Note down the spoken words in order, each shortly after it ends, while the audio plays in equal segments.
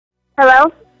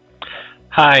Hello?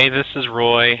 Hi, this is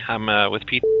Roy. I'm with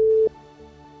Pete.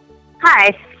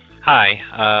 Hi.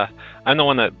 Hi. I'm the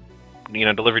one that,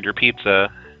 delivered your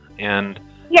pizza, and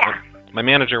Yeah. my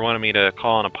manager wanted me to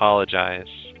call and apologize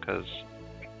because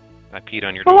I peed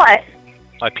on your For door. what?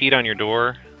 I peed on your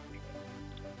door.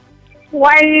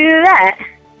 Why did you do that?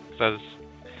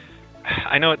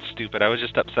 I know it's stupid. I was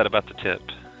just upset about the tip,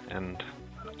 and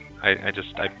I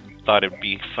thought it'd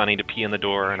be funny to pee in the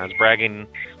door, and I was bragging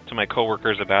to my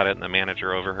coworkers about it, and the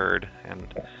manager overheard,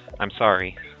 and I'm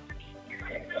sorry.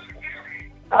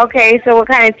 Okay, so what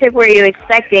kind of tip were you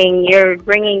expecting? You're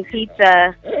bringing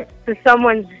pizza to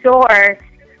someone's door,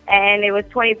 and it was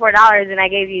 $24, and I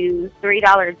gave you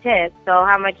 $3 tip. So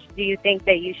how much do you think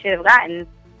that you should have gotten?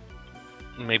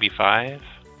 Maybe $5.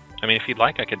 I mean, if you'd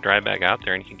like, I could drive back out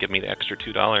there, and you can give me the extra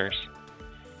 $2.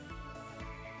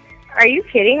 Are you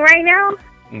kidding right now?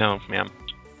 No, ma'am.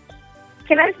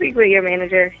 Can I speak with your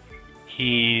manager?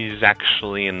 He's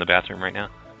actually in the bathroom right now.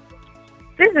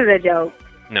 This is a joke.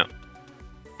 No.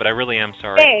 But I really am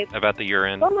sorry about the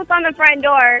urine. Go look on the front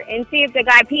door and see if the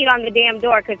guy peed on the damn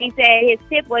door, because he said his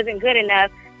tip wasn't good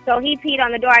enough. So he peed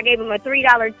on the door. I gave him a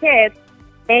 $3 tip,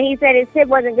 and he said his tip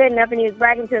wasn't good enough, and he was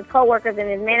bragging to his coworkers, and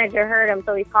his manager heard him,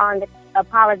 so he's calling to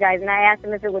apologize. And I asked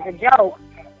him if it was a joke.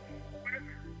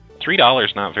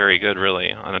 $3 not very good,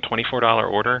 really, on a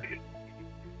 $24 order.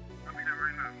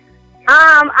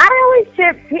 I always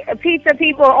tip pizza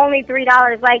people only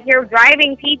 $3. Like, you're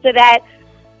driving pizza that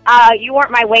you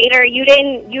weren't my waiter. You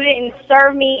didn't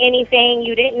serve me anything.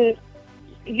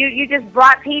 You just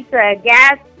brought pizza.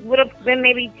 Gas would have been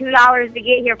maybe $2 to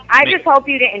get here. I just hope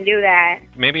you didn't do that.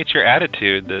 Maybe it's your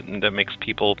attitude that makes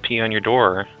people pee on your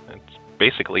door. It's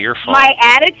basically your fault. My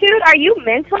attitude? Are you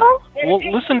mental? Well,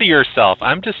 listen to yourself.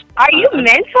 Are you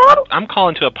mental? I'm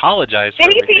calling to apologize.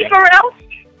 Did he pee for real?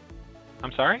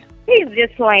 I'm sorry? He's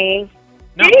just playing.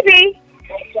 No. Did he pee?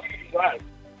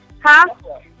 Huh?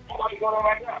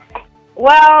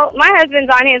 Well, my husband's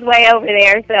on his way over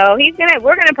there, so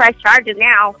we're gonna press charges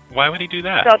now. Why would he do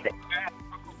that? So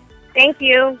thank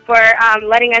you for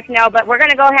letting us know, but we're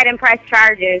gonna go ahead and press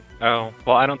charges. Oh,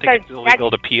 well, I don't think it's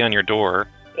illegal to pee on your door.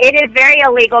 It is very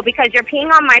illegal because you're peeing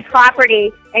on my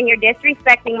property and you're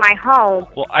disrespecting my home.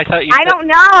 Well, I thought you. I don't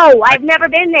know. I've never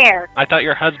been there. I thought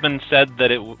your husband said that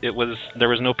there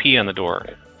was no pee on the door.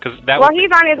 Well, he's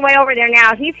on his way over there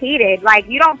now. He's heated. Like,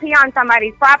 you don't pee on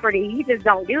somebody's property. You just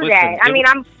don't do that. I mean,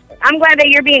 I'm glad that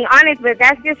you're being honest, but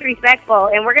that's disrespectful.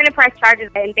 And we're gonna press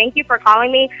charges. And thank you for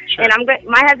calling me. Sure. And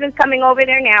my husband's coming over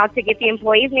there now to get the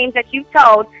employees' names that you've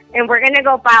told, and we're gonna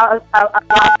go file a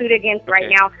lawsuit against right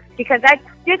now because that's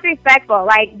disrespectful.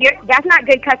 Like, that's not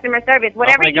good customer service.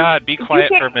 Whatever. Oh my God! Be quiet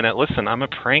for a minute. Listen, I'm a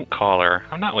prank caller.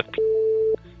 I'm not with.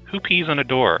 Who pees on a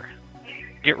door?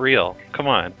 Get real. Come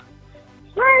on.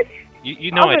 What?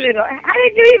 You know it. How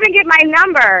did you even get my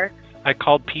number? I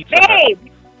called Pizza Babe!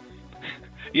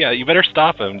 Yeah, you better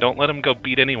stop him. Don't let him go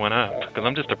beat anyone up, because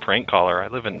I'm just a prank caller. I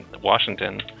live in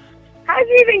Washington. How did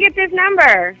you even get this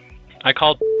number? I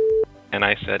called and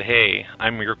I said, hey,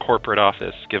 I'm your corporate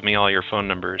office. Give me all your phone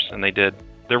numbers. And they did.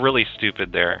 They're really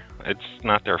stupid there. It's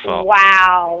not their fault.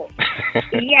 Wow.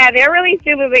 Yeah, they're really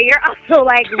stupid, but you're also,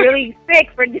 like, really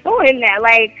sick for doing that.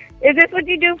 Like, is this what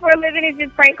you do for a living, is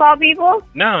just prank call people?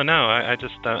 No, I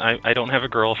just, I don't have a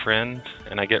girlfriend,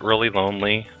 and I get really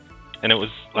lonely, and it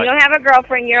was like... You don't have a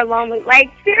girlfriend, you're lonely. Like,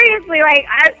 seriously, like,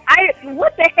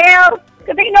 what the hell?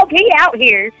 Because ain't no pee out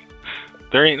here.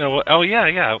 There ain't no... Oh,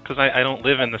 yeah, because I don't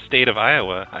live in the state of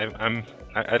Iowa.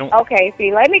 I don't... Okay,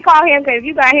 see, let me call him, because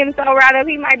you got him so riled up,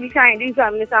 he might be trying to do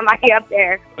something to somebody up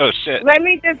there. Oh, shit. Let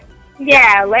me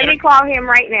call him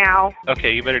right now.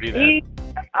 Okay, you better do that.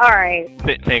 All right.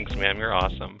 Thanks, ma'am. You're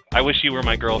awesome. I wish you were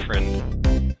my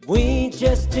girlfriend. We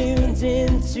just tuned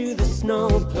into the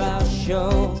Snowplow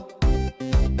Show.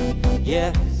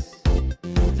 Yes,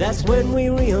 that's when we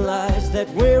realize that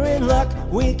we're in luck.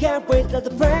 We can't wait till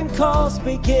the prank calls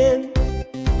begin.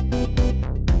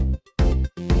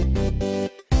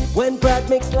 When Brad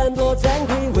makes landlords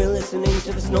angry, we're listening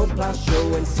to the Snowplow Show.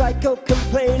 When psycho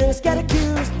complainers get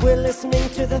accused, we're listening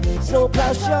to the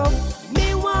Snowplow Show.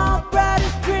 Meanwhile, Brad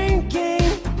is drinking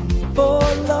for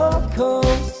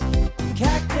locals.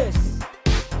 Cactus.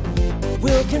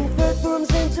 We'll convert rooms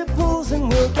into pools, and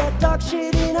we'll get dog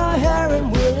shit in our hair,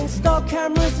 and we'll install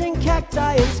cameras in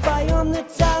cacti and spy on the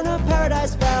town of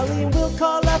Paradise Valley, and we'll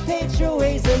call our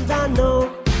HOAs, and I know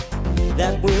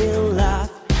that we'll laugh.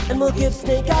 And we'll give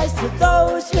snake eyes to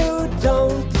those who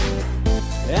don't.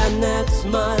 And that's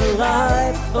my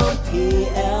life on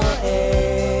PLA.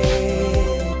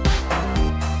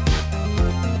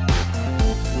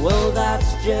 Well,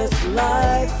 that's just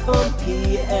life on PLA.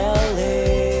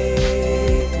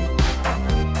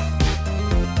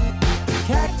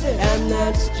 Cactus, and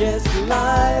that's just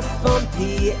life on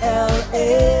PLA.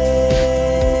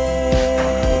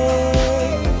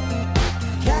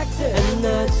 Cactus, and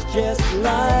that's just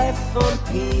life on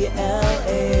PLA.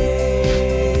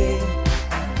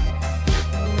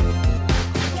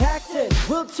 Cactus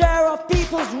will tear off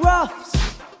people's ruffs.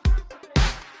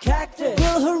 Cactus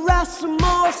will harass some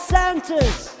more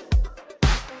Santas.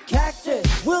 Cactus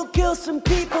will kill some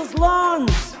people's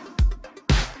lawns.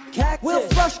 Cactus will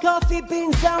flush coffee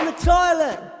beans down the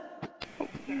toilet.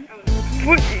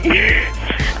 This is...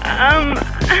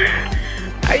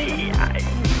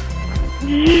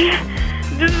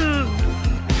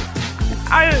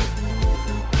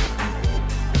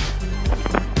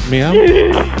 Meow?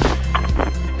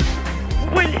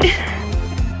 What?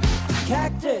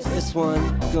 Cactus. This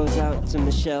one goes out to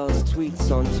Michelle's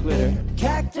tweets on Twitter.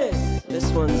 Cactus.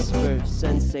 This one's for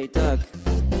Sensei Doug.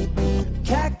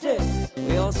 Cactus.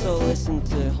 We also listen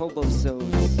to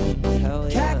Hobosodes. Hell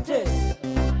yeah. Cactus.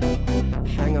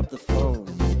 Hang up the phone.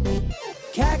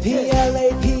 Cactus. PLA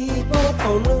people,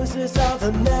 phone losers of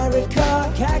America.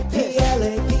 Cactus.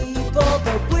 PLA people,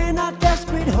 but we're not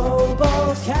desperate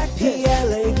hobos. Cactus.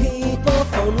 PLA people,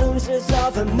 phone losers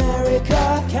of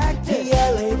America. Cactus.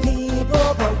 PLA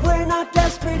people, but we're not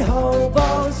desperate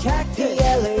hobos. Cactus.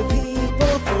 PLA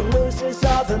people, phone losers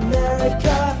of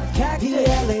America. Cactus.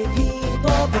 PLA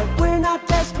people, but we're not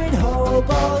desperate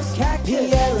hobos. Cactus.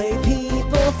 PLA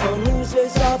people, phone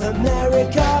losers of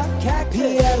America. Cactus.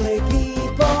 PLA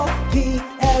people,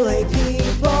 PLA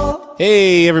people.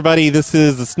 Hey everybody, this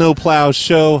is the Snow Plow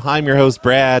Show. I'm your host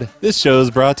Brad. This show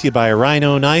is brought to you by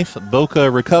Rhinoknife,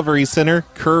 Boca Recovery Center,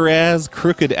 Kuraz,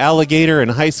 Crooked Alligator, and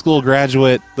High School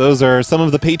Graduate. Those are some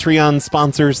of the Patreon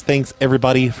sponsors. Thanks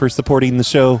everybody for supporting the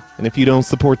show. And if you don't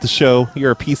support the show,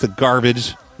 you're a piece of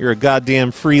garbage. You're a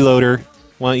goddamn freeloader.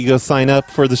 Why don't you go sign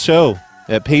up for the show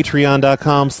at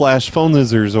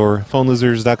patreon.com/phonelosers or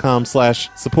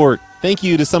phonelosers.com/support. Thank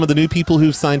you to some of the new people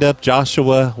who've signed up: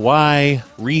 Joshua Y,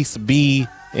 Reese B,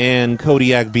 and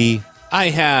Kodiak B. I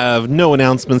have no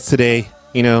announcements today.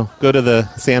 You know, go to the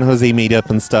San Jose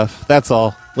meetup and stuff. That's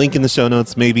all. Link in the show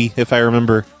notes, maybe, if I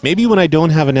remember. Maybe when I don't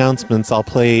have announcements, I'll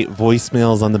play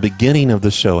voicemails on the beginning of the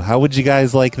show. How would you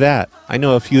guys like that? I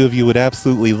know a few of you would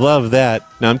absolutely love that.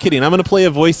 No, I'm kidding. I'm going to play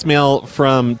a voicemail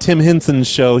from Tim Henson's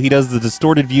show. He does the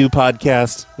Distorted View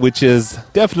podcast, which is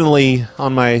definitely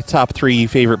on my top 3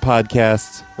 favorite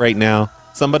podcasts right now.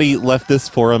 Somebody left this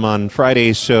for him on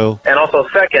Friday's show. And also,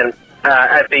 second,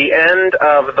 at the end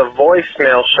of the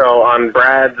voicemail show on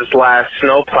Brad's last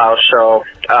snowplow show,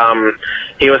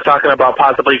 he was talking about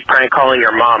possibly prank calling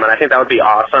your mom, and I think that would be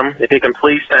awesome. If you can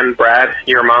please send Brad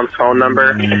your mom's phone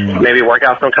number, maybe work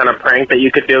out some kind of prank that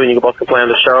you could do, and you both could play on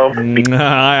the show.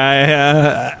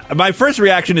 My first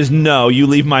reaction is no, you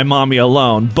leave my mommy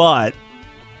alone, but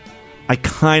I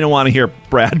kind of want to hear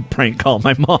Brad prank call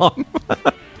my mom.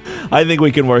 I think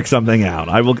we can work something out.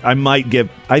 I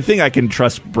think I can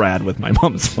trust Brad with my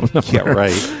mom's phone number. Yeah,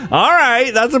 right. All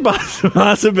right, that's a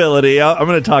possibility. I'm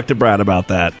going to talk to Brad about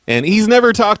that. And he's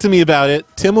never talked to me about it.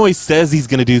 Tim always says he's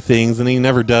going to do things, and he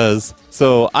never does.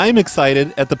 So I'm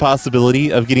excited at the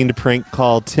possibility of getting to prank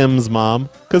call Tim's mom,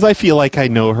 because I feel like I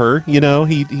know her. You know,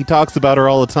 he talks about her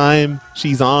all the time.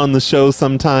 She's on the show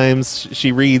sometimes.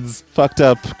 She reads fucked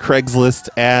up Craigslist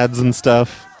ads and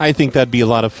stuff. I think that'd be a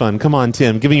lot of fun. Come on,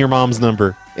 Tim, give me your mom's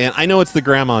number. And I know it's the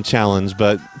grandma challenge,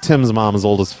 but Tim's mom is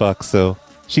old as fuck, so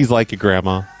she's like a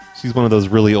grandma. She's one of those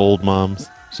really old moms.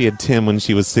 She had Tim when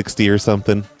she was 60 or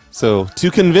something. So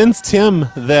to convince Tim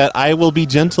that I will be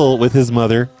gentle with his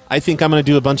mother, I think I'm going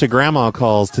to do a bunch of grandma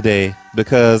calls today,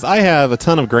 because I have a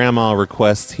ton of grandma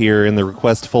requests here in the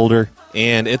request folder.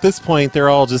 And at this point, they're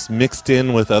all just mixed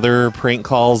in with other prank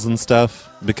calls and stuff,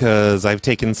 because I've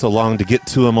taken so long to get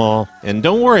to them all. And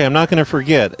don't worry, I'm not going to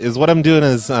forget. Is what I'm doing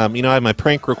is, I have my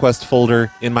prank request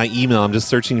folder in my email. I'm just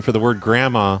searching for the word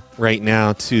grandma right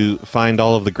now to find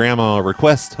all of the grandma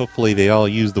requests. Hopefully they all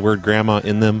use the word grandma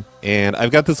in them. And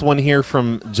I've got this one here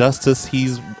from Justice.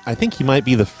 I think he might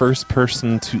be the first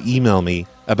person to email me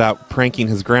about pranking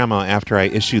his grandma after I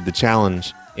issued the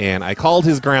challenge. And I called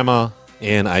his grandma,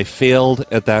 and I failed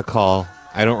at that call.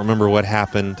 I don't remember what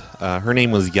happened. Her name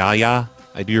was Yaya.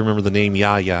 I do remember the name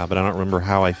Yaya, but I don't remember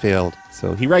how I failed.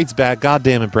 So he writes back, "God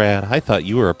damn it, Brad. I thought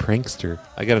you were a prankster.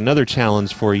 I got another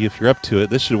challenge for you if you're up to it.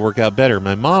 This should work out better.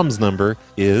 My mom's number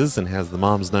is," and has the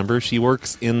mom's number. She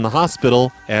works in the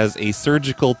hospital as a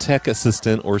surgical tech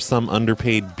assistant or some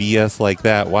underpaid BS like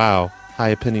that. Wow. High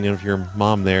opinion of your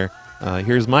mom there.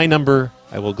 Here's my number,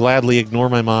 I will gladly ignore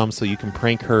my mom so you can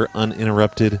prank her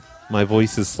uninterrupted. My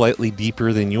voice is slightly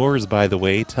deeper than yours, by the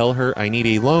way. Tell her I need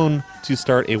a loan to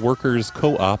start a workers'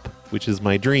 co-op, which is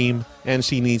my dream, and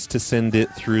she needs to send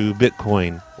it through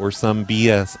Bitcoin or some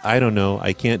BS. I don't know.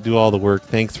 I can't do all the work.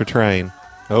 Thanks for trying.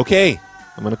 Okay,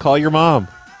 I'm going to call your mom.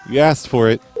 You asked for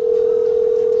it.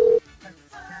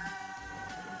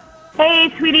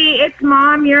 Hey, sweetie, it's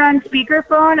Mom. You're on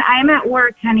speakerphone. I'm at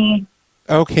work, honey.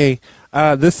 Okay,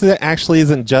 this actually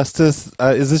isn't Justice.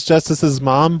 Is this Justice's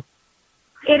mom?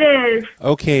 It is.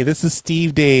 Okay, this is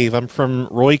Steve Dave. I'm from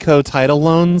Royco Title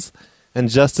Loans, and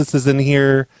Justice is in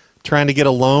here trying to get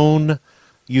a loan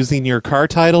using your car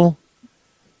title.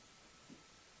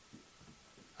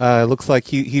 It looks like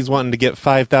he's wanting to get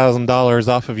 $5,000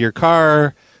 off of your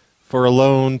car for a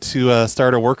loan to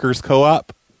start a workers'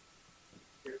 co-op.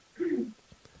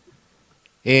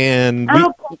 And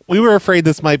we were afraid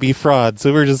this might be fraud, so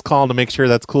we were just calling to make sure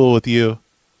that's cool with you.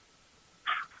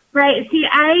 Right. See,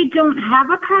 I don't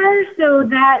have a car, so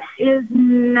that is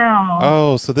no.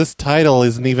 Oh, so this title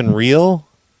isn't even real?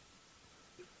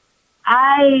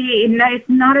 It's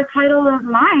not a title of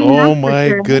mine. Oh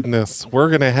my goodness. We're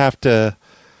going to have to...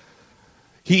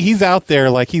 He's out there,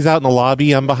 like he's out in the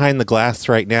lobby. I'm behind the glass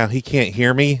right now. He can't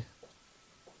hear me.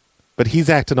 But he's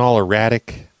acting all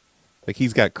erratic. Like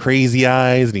he's got crazy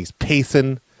eyes and he's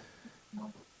pacing.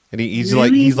 And he's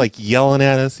like yelling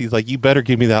at us. He's like, "You better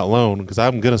give me that loan because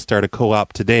I'm going to start a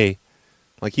co-op today."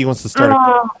 Like he wants to start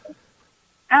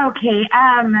okay.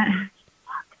 I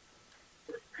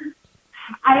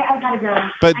gotta go.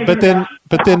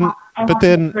 But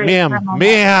then,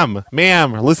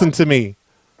 ma'am, listen to me.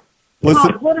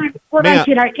 Listen, hold on,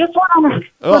 sweetheart. Just hold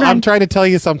on. I'm trying to tell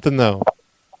you something though.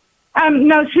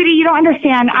 No, sweetie, you don't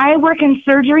understand. I work in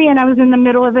surgery, and I was in the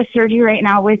middle of a surgery right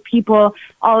now with people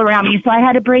all around me. So I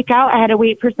had to break out. I had to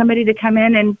wait for somebody to come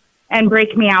in and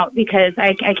break me out because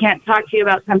I can't talk to you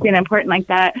about something important like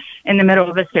that in the middle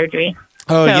of a surgery.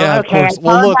 Oh, so, yeah, of course.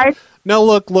 Well, look.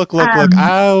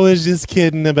 I was just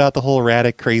kidding about the whole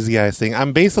erratic, crazy eyes thing.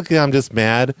 I'm just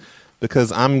mad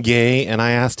because I'm gay, and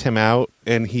I asked him out,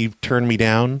 and he turned me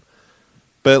down.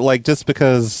 But, like, just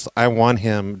because I want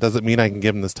him doesn't mean I can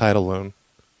give him this title loan,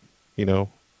 you know?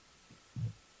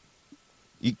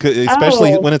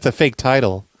 Especially when it's a fake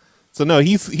title. So, no,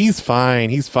 he's fine.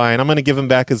 He's fine. I'm going to give him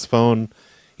back his phone.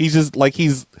 He's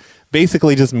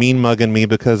basically just mean-mugging me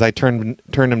because I turned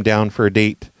him down for a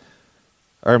date.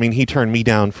 Or, I mean, he turned me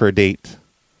down for a date.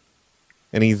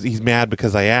 And he's mad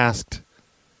because I asked.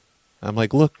 I'm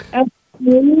like, look.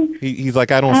 He's like,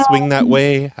 I don't swing that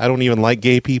way. I don't even like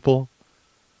gay people.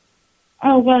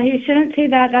 Oh, well, he shouldn't say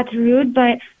that. That's rude.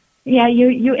 But, yeah,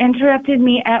 you interrupted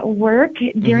me at work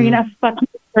during a fucking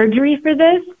surgery for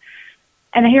this.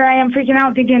 And here I am freaking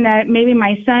out thinking that maybe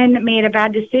my son made a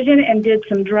bad decision and did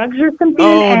some drugs or something.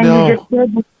 Oh, and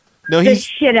no. He just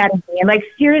scared the shit out of me. And, like,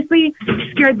 seriously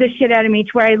scared the shit out of me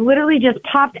to where I literally just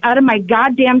popped out of my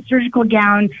goddamn surgical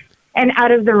gown and out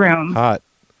of the room. Hot.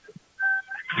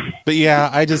 But yeah,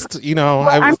 I just,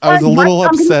 I was a little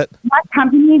upset. What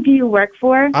company do you work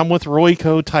for? I'm with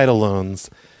Royco Title Loans.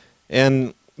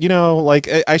 And,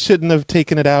 I shouldn't have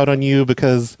taken it out on you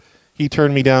because he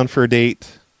turned me down for a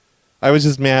date. I was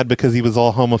just mad because he was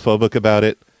all homophobic about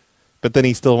it. But then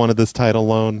he still wanted this title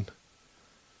loan.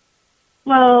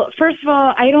 Well, first of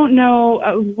all, I don't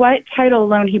know what title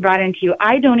loan he brought into you.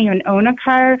 I don't even own a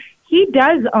car. He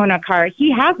does own a car.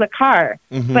 He has a car.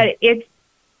 Mm-hmm. But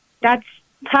that's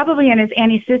probably in his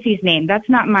Auntie Sissy's name. That's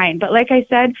not mine. But like I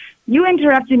said, you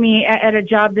interrupted me at a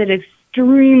job that is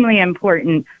extremely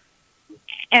important.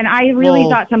 And I really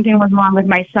thought something was wrong with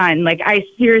my son. Like, I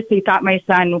seriously thought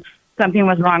something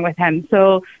was wrong with him.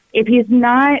 So if he's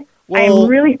not, I'm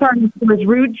really sorry if he was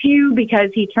rude to you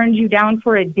because he turned you down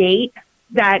for a date.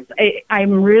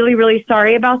 I'm really, really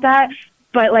sorry about that.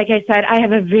 But like I said, I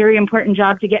have a very important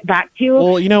job to get back to.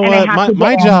 Well, you know what?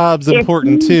 My job's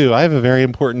important too. I have a very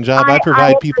important job. I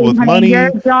provide people with money.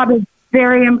 Your job is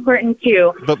very important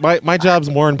too. But my job's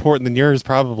more important than yours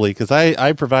probably because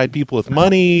I provide people with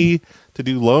money to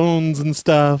do loans and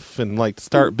stuff and like to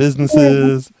start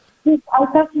businesses. I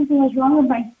thought something was wrong with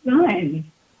my son.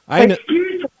 I know.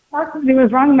 Seriously, I thought something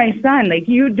was wrong with my son. Like,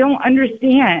 you don't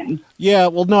understand. Yeah,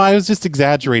 well, no, I was just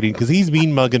exaggerating because he's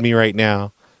mean mugging me right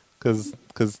now. Because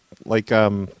I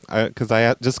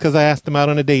asked him out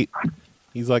on a date.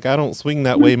 He's like, I don't swing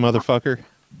that way, motherfucker.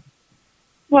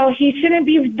 Well, he shouldn't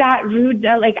be that rude.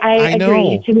 I know.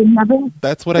 agree. He should have never.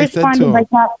 That's what I said to him. Like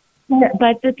that.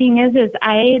 But the thing is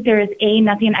there is A,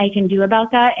 nothing I can do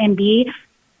about that, and B,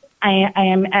 I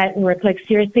am at work. Like,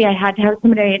 seriously, I had to have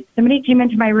somebody came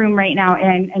into my room right now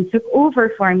and took over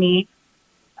for me.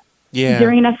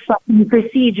 during a fucking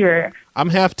procedure. I'm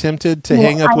half tempted to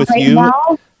hang up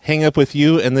with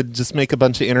you and then just make a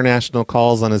bunch of international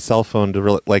calls on his cell phone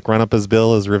to like run up his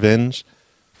bill as revenge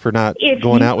for not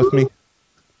going out with me.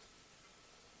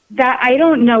 That I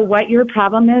don't know what your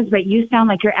problem is, but you sound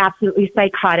like you're absolutely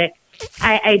psychotic.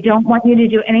 I don't want you to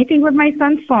do anything with my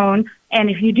son's phone. And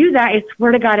if you do that, I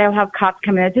swear to God, I'll have cops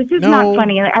come in. This is not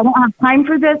funny. I don't have time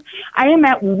for this. I am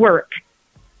at work.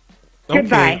 Okay.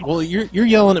 Goodbye. Well, you're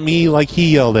yelling at me like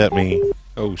he yelled at me.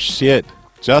 Oh, shit.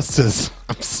 Justice,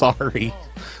 I'm sorry.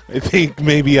 I think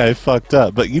maybe I fucked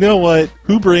up. But you know what?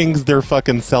 Who brings their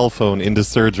fucking cell phone into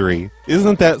surgery?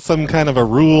 Isn't that some kind of a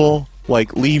rule?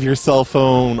 Like, leave your cell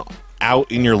phone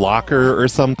out in your locker or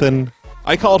something?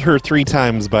 I called her 3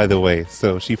 times, by the way,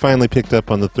 so she finally picked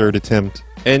up on the 3rd attempt.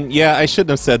 And yeah, I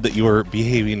shouldn't have said that you were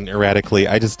behaving erratically.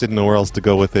 I just didn't know where else to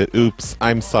go with it. Oops,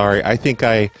 I'm sorry. I think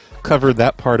I covered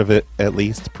that part of it, at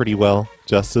least, pretty well.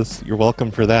 Justice, you're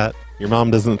welcome for that. Your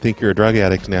mom doesn't think you're a drug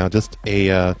addict now, just a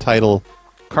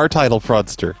car title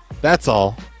fraudster. That's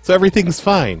all. So everything's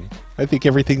fine. I think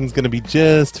everything's going to be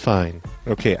just fine.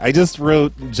 Okay, I just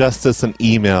wrote Justice an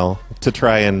email to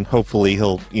try and hopefully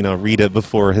he'll, read it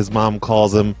before his mom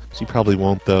calls him. She probably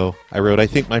won't, though. I wrote, I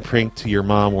think my prank to your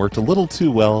mom worked a little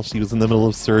too well. She was in the middle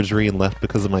of surgery and left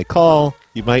because of my call.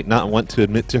 You might not want to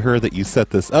admit to her that you set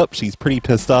this up. She's pretty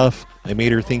pissed off. I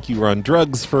made her think you were on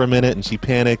drugs for a minute and she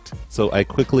panicked, so I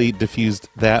quickly diffused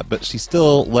that, but she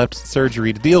still left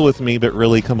surgery to deal with me, but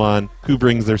really, come on, who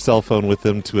brings their cell phone with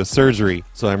them to a surgery?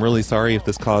 So I'm really sorry if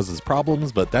this causes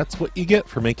problems, but that's what you get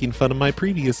for making fun of my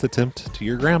previous attempt to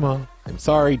your grandma. I'm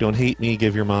sorry, don't hate me,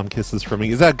 give your mom kisses from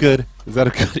me. Is that good? Is that a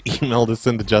good email to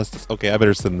send to Justice? Okay, I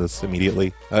better send this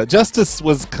immediately. Justice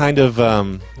was kind of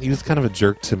a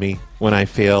jerk to me when I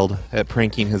failed at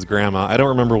pranking his grandma. I don't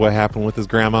remember what happened with his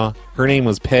grandma. Her name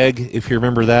was Peg, if you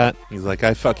remember that. He's like,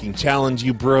 I fucking challenge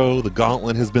you, bro. The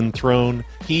gauntlet has been thrown.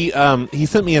 He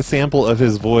sent me a sample of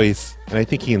his voice, and I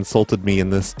think he insulted me in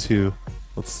this too.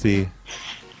 Let's see.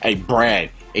 Hey,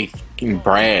 Brad. Hey, fucking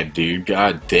Brad, dude.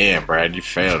 God damn, Brad, you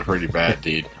failed pretty bad,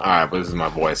 dude. Alright, but this is my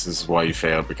voice. This is why you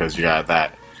failed, because you got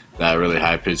that really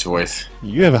high-pitched voice.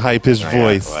 You have a high-pitched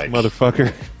voice,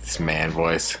 motherfucker. This man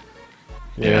voice.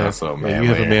 Yeah, so man. You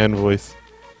have a man voice.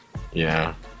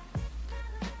 Yeah.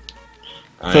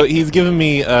 So he's given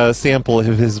me a sample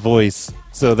of his voice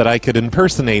so that I could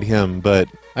impersonate him, but,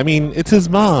 I mean, it's his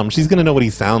mom. She's gonna know what he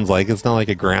sounds like. It's not like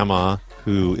a grandma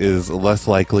who is less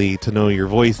likely to know your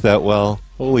voice that well.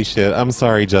 Holy shit, I'm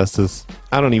sorry, Justice.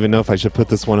 I don't even know if I should put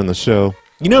this one in the show.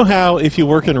 You know how if you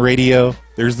work in radio,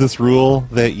 there's this rule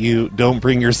that you don't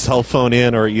bring your cell phone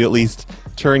in, or you at least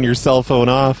turn your cell phone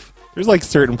off? There's like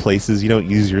certain places you don't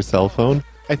use your cell phone.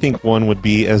 I think one would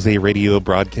be as a radio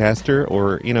broadcaster,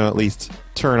 or, at least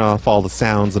turn off all the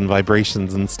sounds and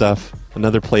vibrations and stuff.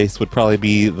 Another place would probably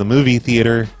be the movie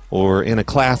theater, or in a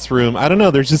classroom. I don't know,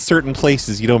 there's just certain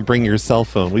places you don't bring your cell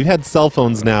phone. We've had cell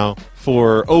phones now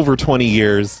for over 20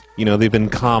 years. They've been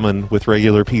common with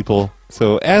regular people.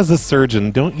 So as a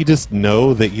surgeon, don't you just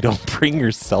know that you don't bring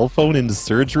your cell phone into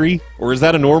surgery? Or is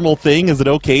that a normal thing? Is it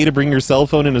okay to bring your cell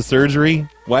phone into surgery?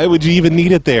 Why would you even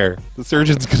need it there? The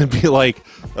surgeon's going to be like,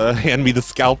 hand me the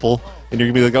scalpel. And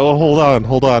you're going to be like, oh,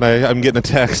 hold on, I'm getting a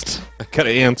text. I got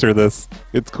to answer this.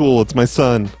 It's cool, it's my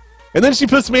son. And then she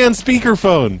puts me on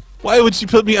speakerphone. Why would she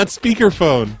put me on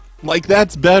speakerphone? Like,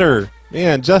 that's better.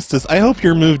 Man, Justice, I hope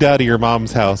you're moved out of your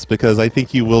mom's house, because I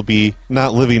think you will be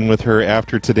not living with her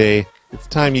after today. It's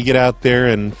time you get out there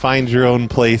and find your own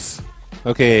place.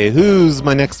 Okay, who's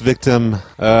my next victim?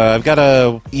 I've got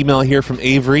a email here from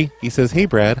Avery. He says, hey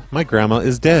Brad, my grandma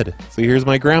is dead. So here's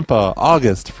my grandpa,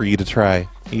 August, for you to try.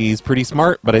 He's pretty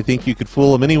smart, but I think you could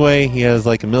fool him anyway. He has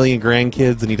like 1 million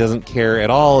grandkids, and he doesn't care at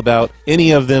all about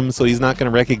any of them, so he's not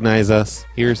going to recognize us.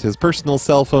 Here's his personal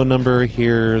cell phone number.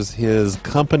 Here's his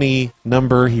company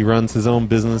number. He runs his own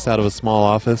business out of a small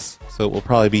office, so it will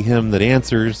probably be him that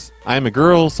answers. I'm a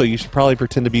girl, so you should probably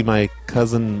pretend to be my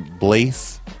cousin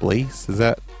Blaise. Blaise? Is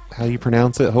that how you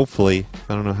pronounce it? Hopefully.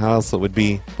 I don't know how else it would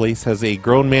be. Blaise has a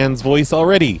grown man's voice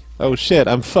already. Oh shit,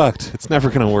 I'm fucked. It's never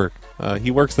going to work.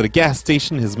 He works at a gas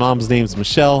station. His mom's name's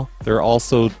Michelle. They're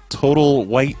also total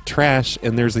white trash,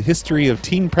 and there's a history of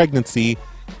teen pregnancy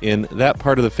in that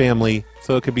part of the family,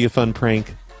 so it could be a fun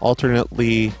prank.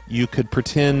 Alternately, you could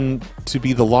pretend to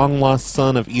be the long-lost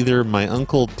son of either my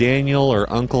Uncle Daniel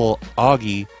or Uncle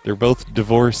Augie. They're both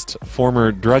divorced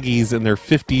former druggies in their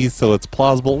 50s, so it's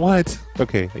plausible. What?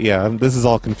 Okay, yeah, this is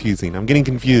all confusing. I'm getting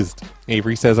confused.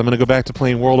 Avery says, I'm going to go back to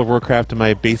playing World of Warcraft in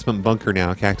my basement bunker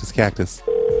now. Cactus, cactus.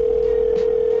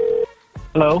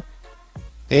 Hello?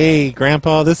 Hey,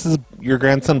 Grandpa, this is your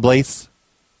grandson Blaise.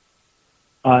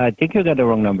 I think you got the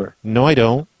wrong number. No, I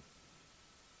don't.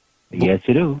 Yes,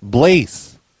 you do.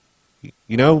 Blaze.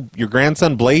 You know your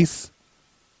grandson, Blaze?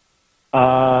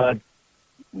 I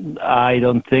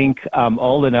don't think I'm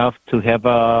old enough to have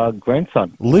a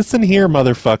grandson. Listen here,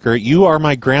 motherfucker. You are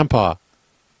my grandpa.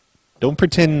 Don't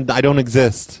pretend I don't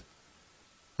exist.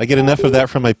 I get enough of that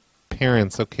from my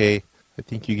parents, okay? I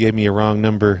think you gave me a wrong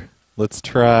number. Let's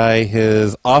try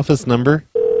his office number.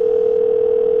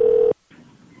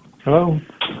 Hello?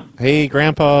 Hey,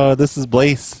 Grandpa, this is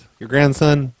Blaze, your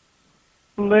grandson.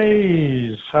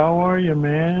 Blaze, how are you,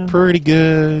 man? Pretty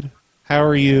good. How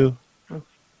are you?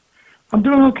 I'm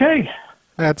doing okay.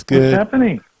 That's good. What's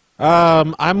happening?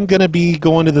 I'm going to be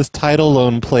going to this title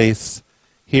loan place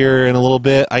here in a little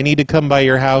bit. I need to come by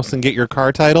your house and get your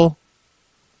car title.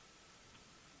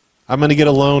 I'm going to get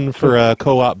a loan for a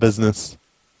co-op business.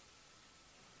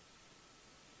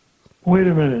 Wait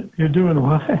a minute. You're doing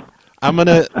what? I'm going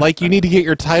to, you need to get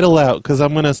your title out because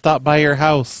I'm going to stop by your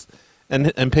house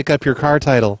and pick up your car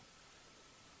title.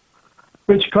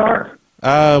 Which car?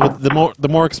 The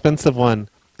more expensive one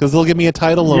because they'll give me a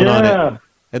title loan on it.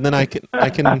 And then I just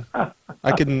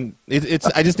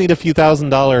need a few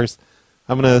 $1,000s.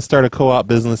 I'm going to start a co-op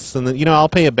business and then, I'll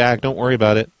pay it back. Don't worry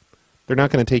about it. They're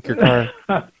not going to take your car.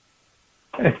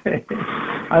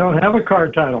 I don't have a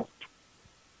car title.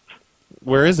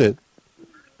 Where is it?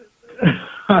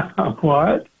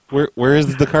 What? Where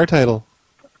is the car title?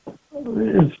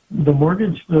 It's the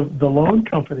mortgage, the loan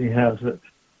company has it.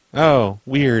 Oh,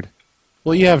 weird.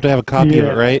 Well, you have to have a copy of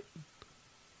it, right?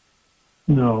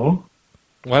 No.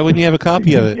 Why wouldn't you have a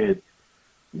copy of it?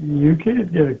 You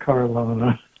can't get a car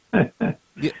loan.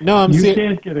 No, You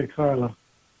can't get a car loan.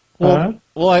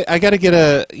 Well, I got to get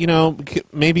a,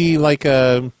 maybe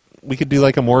we could do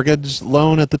a mortgage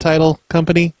loan at the title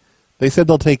company. They said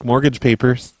they'll take mortgage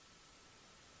papers.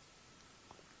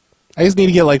 I just need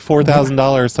to get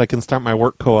 $4,000 so I can start my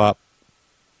work co-op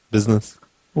business.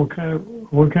 What kind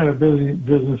of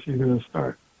business are you going to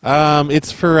start?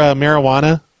 It's for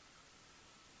marijuana.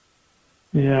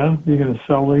 Yeah, you're going to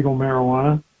sell legal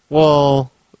marijuana?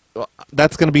 Well,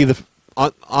 that's going to be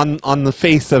on the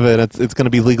face of it. It's going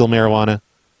to be legal marijuana.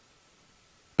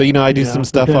 But I do some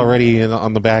stuff already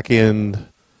on the back end.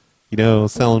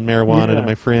 Selling marijuana to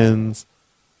my friends.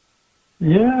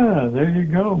 Yeah, there you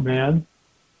go, man.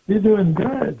 You're doing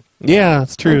good. Yeah,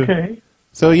 it's true. Okay.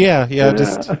 So yeah,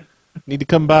 just need to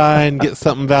come by and get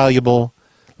something valuable.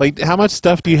 How much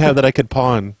stuff do you have that I could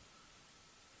pawn?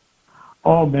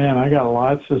 Oh man, I got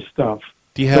lots of stuff.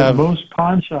 Do you have? But most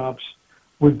pawn shops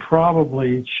would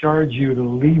probably charge you to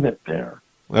leave it there.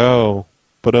 Oh,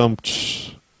 but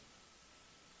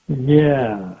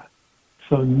Yeah.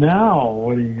 So now,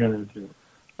 what are you going to do?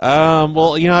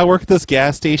 Well, I work at this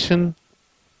gas station.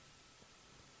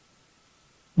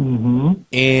 Mm-hmm.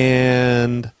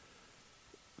 And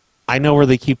I know where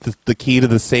they keep the key to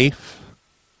the safe.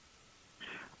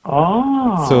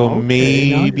 Oh, so okay.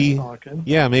 maybe I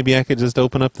could just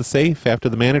open up the safe after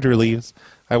the manager leaves.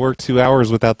 I work 2 hours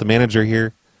without the manager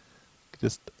here.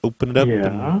 Just open it up.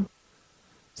 Yeah.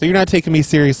 So you're not taking me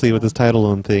seriously with this title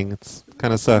loan thing. It's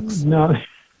kind of sucks. No.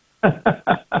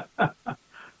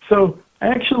 So,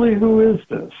 actually, who is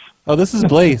this? Oh, this is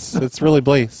Blaze. It's really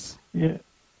Blaze. Yeah.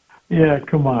 Yeah,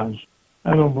 come on.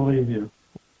 I don't believe you.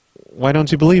 Why don't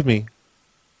you believe me?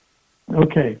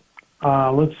 Okay.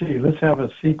 Let's see. Let's have a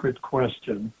secret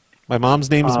question. My mom's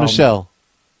name is Michelle.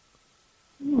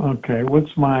 Okay.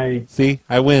 What's my... See?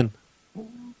 I win.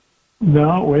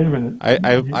 No, wait a minute.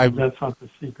 That's not the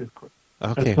secret question.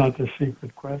 Okay. That's not the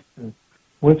secret question.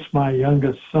 What's my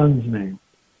youngest son's name?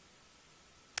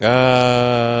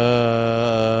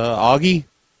 Augie?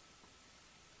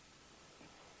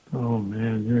 Oh,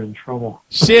 man, you're in trouble.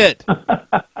 Shit!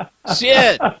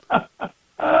 Shit!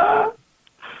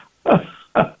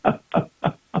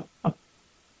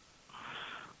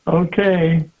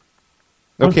 Okay.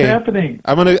 What's happening?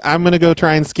 I'm gonna go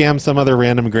try and scam some other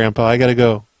random grandpa. I gotta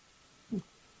go.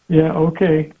 Yeah,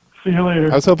 okay. See you later.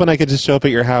 I was hoping I could just show up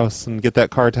at your house and get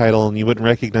that car title and you wouldn't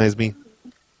recognize me.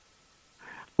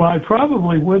 Well, I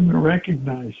probably wouldn't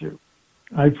recognize you.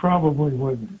 I probably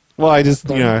wouldn't. Well, I just,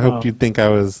 I hoped you'd think I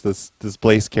was this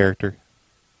Blaze character.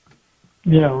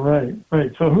 Yeah, right.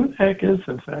 So who the heck is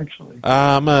this, actually?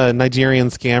 I'm a Nigerian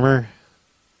scammer.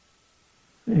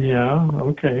 Yeah,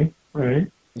 okay,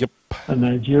 right. Yep. A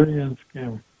Nigerian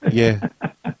scammer. Yeah.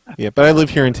 Yeah, but I live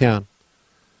here in town.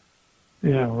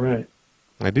 Yeah, right.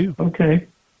 I do. Okay.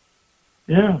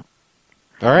 Yeah.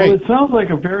 All right. Well, it sounds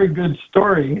like a very good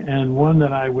story and one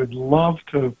that I would love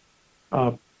to,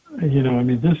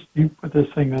 you put this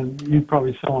thing on, you'd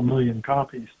probably sell 1 million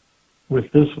copies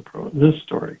with this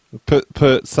story.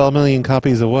 Sell a million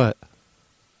copies of what?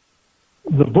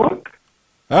 The book.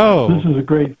 Oh. This is a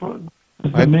great book.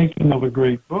 It's the making of a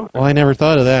great book. Well, I never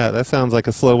thought of that. That sounds like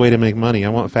a slow way to make money. I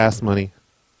want fast money.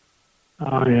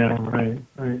 Oh, yeah, right.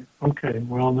 Okay,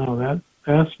 well, no, that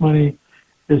fast money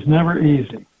is never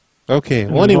easy. Okay,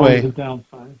 And well, there's always anyway, a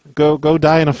downside. go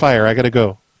die in a fire. I got to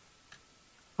go.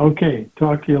 Okay,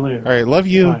 talk to you later. All right, love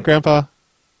you, Bye. Grandpa.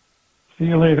 See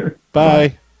you later.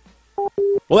 Bye.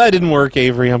 Well, that didn't work,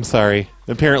 Avery. I'm sorry.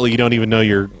 Apparently, you don't even know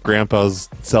your grandpa's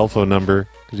cell phone number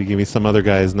because you gave me some other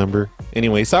guy's number.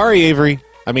 Anyway, sorry, Avery.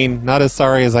 I mean, not as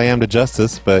sorry as I am to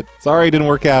Justice, but sorry it didn't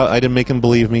work out. I didn't make him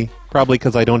believe me. Probably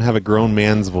because I don't have a grown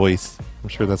man's voice. I'm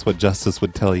sure that's what Justice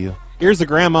would tell you. Here's a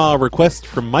grandma request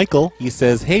from Michael. He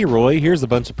says, "Hey Roy, here's a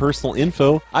bunch of personal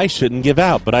info I shouldn't give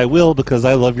out, but I will because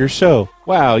I love your show."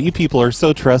 Wow, you people are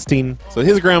so trusting. So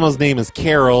his grandma's name is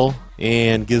Carol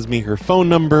and gives me her phone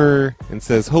number and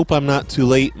says, "Hope I'm not too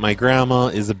late. My grandma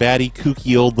is a batty,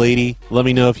 kooky old lady. Let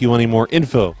me know if you want any more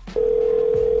info."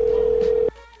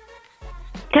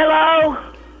 Hello?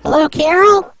 Hello,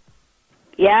 Carol?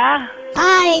 Yeah?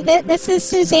 Hi, this is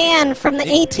Suzanne from the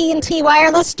AT&T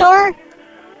wireless store.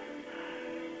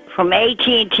 From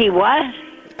AT&T what?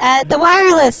 The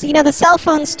wireless, you know, the cell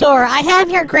phone store. I have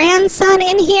your grandson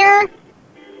in here.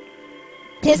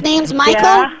 His name's Michael.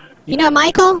 Yeah? You know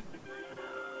Michael?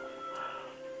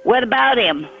 What about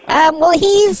him? Well,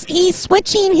 he's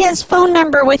switching his phone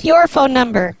number with your phone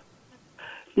number.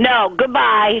 No,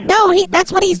 goodbye. No,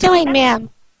 that's what he's doing, ma'am.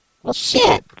 Well,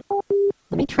 shit.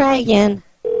 Let me try again.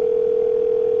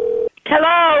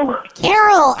 Hello?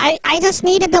 Carol, I just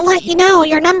needed to let you know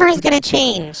your number is going to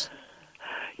change.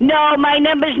 No, my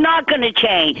number's not going to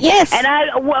change. Yes. And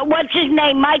what's his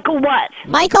name? Michael what?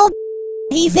 Michael,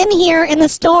 he's in here in the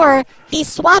store. He's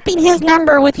swapping his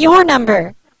number with your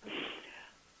number.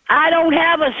 I don't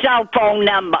have a cell phone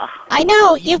number. I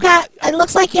know. It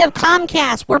looks like you have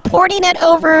Comcast. We're porting it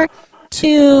over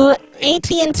to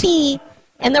AT&T,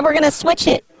 and then we're going to switch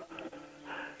it.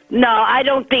 No, I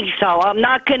don't think so. I'm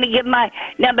not going to give my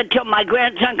number till my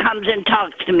grandson comes and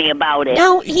talks to me about it.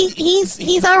 No,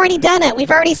 he's already done it.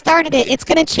 We've already started it. It's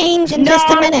going to change in just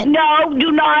a minute. No,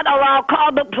 do not, or I'll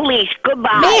call the police.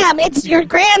 Goodbye. Ma'am, it's your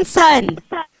grandson.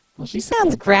 Well, she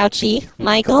sounds grouchy,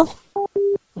 Michael.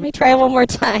 Let me try one more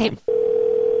time.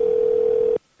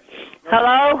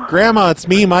 Hello? Grandma, it's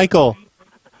me, Michael.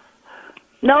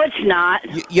 No, it's not.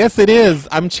 Yes, it is.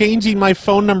 I'm changing my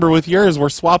phone number with yours. We're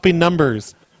swapping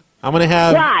numbers. I'm going to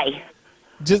have... Why?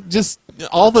 Just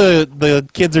all the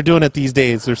kids are doing it these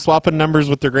days. They're swapping numbers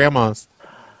with their grandmas.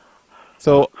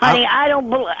 So, honey, I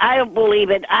don't believe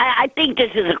it. I think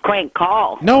this is a crank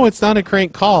call. No, it's not a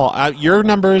crank call. Your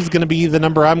number is going to be the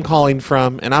number I'm calling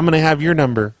from, and I'm going to have your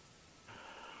number.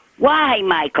 Why,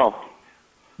 Michael?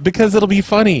 Because it'll be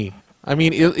funny. I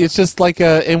mean, it's just like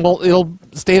it'll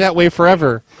stay that way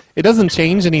forever. It doesn't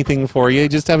change anything for you. You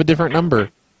just have a different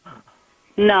number.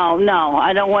 No,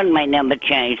 I don't want my number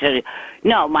changed.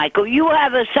 No, Michael, you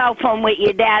have a cell phone with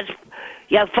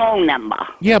your phone number.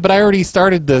 Yeah, but I already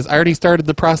started this. I already started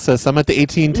the process. I'm at the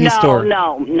AT&T store.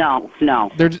 No.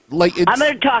 They're like I'm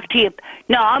going to talk to you.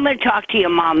 No, I'm going to talk to your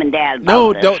mom and dad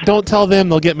No, about this. don't tell them.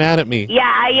 They'll get mad at me.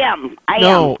 Yeah, I am.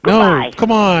 No, Goodbye.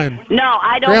 come on. No,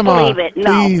 I don't Grandma, believe it.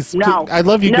 No, please, no. I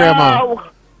love you, no.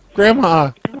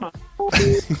 Grandma. Grandma.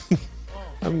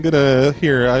 I'm gonna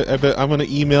I'm gonna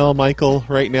email Michael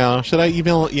right now. Should I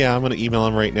email? Yeah, I'm gonna email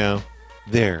him right now.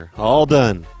 There, all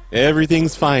done.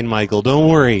 Everything's fine, Michael. Don't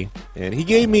worry. And he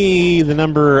gave me the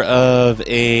number of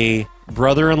a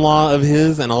brother-in-law of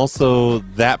his and also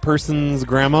that person's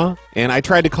grandma. And I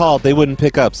tried to call it. They wouldn't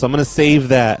pick up. So I'm going to save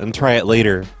that and try it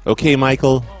later. Okay,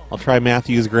 Michael? I'll try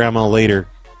Matthew's grandma later.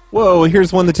 Whoa,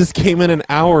 here's one that just came in an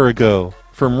hour ago.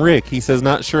 From Rick. He says,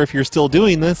 "Not sure if you're still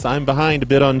doing this. I'm behind a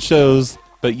bit on shows,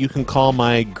 but you can call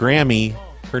my Grammy.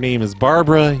 Her name is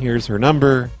Barbara. Here's her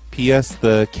number. P.S.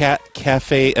 The Cat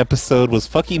Cafe episode was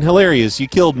fucking hilarious. You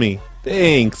killed me."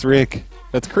 Thanks, Rick.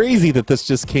 That's crazy that this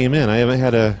just came in. I haven't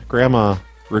had a grandma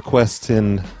request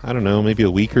in, I don't know, maybe a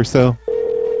week or so.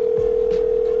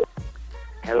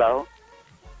 Hello?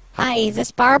 Hi, is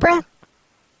this Barbara?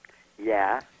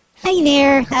 Yeah. Hi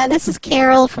there. This is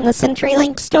Carol from the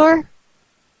CenturyLink store.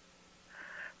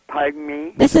 Pardon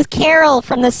me? This is Carol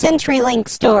from the CenturyLink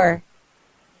store.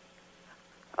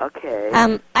 Okay.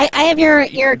 I have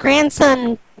your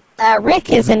grandson,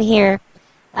 Rick, is in here.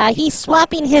 He's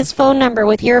swapping his phone number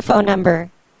with your phone number.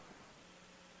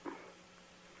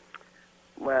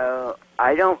 Well,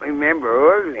 I don't remember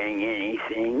ordering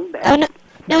anything. But Oh,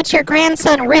 no, it's your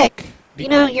grandson, Rick. Do you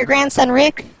know your grandson,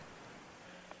 Rick?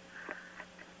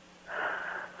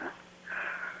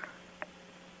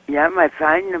 Yeah, my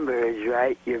phone number is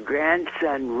right. Your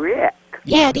grandson, Rick.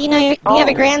 Yeah, do you have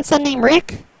a grandson named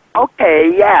Rick?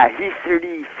 Okay, yeah, he's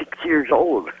 36 years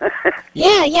old.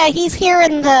 Yeah, he's here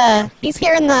in the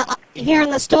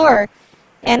store,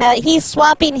 and he's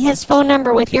swapping his phone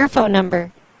number with your phone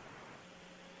number.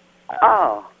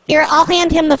 Oh. Here, I'll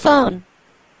hand him the phone.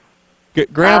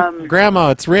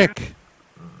 Grandma, it's Rick.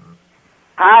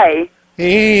 Hi.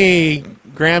 Hey,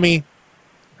 Grammy.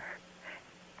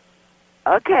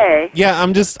 Okay. Yeah,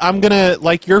 I'm gonna,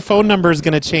 like, your phone number is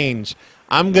gonna change.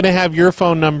 I'm gonna have your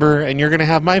phone number, and you're gonna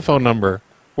have my phone number.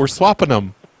 We're swapping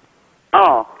them.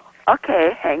 Oh,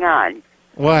 okay, hang on.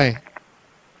 Why?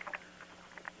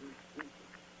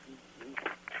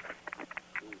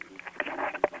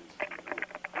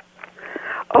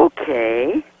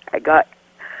 Okay, I got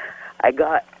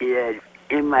it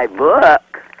in my book.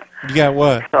 You got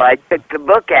what? So I took the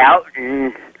book out,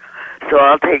 and so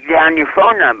I'll take down your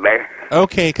phone number.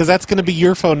 Okay, because that's going to be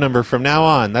your phone number from now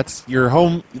on. That's your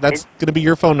home. That's going to be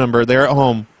your phone number there at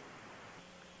home.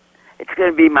 It's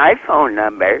going to be my phone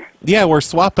number. Yeah, we're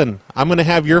swapping. I'm going to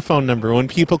have your phone number. When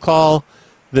people call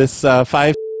this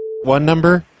 5-1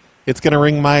 number, it's going to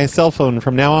ring my cell phone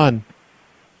from now on.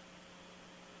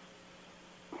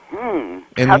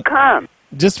 And how come?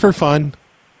 Just for fun.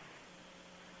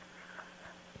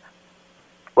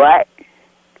 What?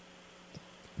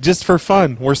 Just for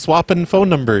fun. We're swapping phone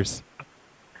numbers.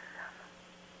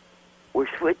 We're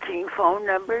switching phone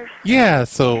numbers? Yeah,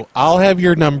 so I'll have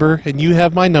your number and you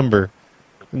have my number.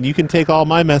 And you can take all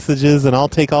my messages and I'll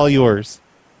take all yours.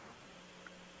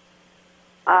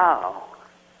 Oh.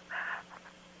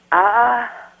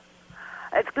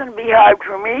 It's going to be hard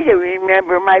for me to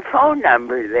remember my phone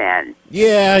number then.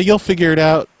 Yeah, you'll figure it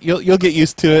out. You'll get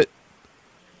used to it.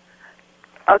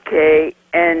 Okay,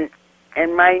 and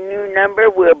my new number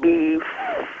will be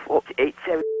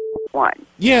 871.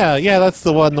 Yeah, that's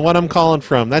the one I'm calling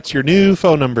from. That's your new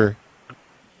phone number.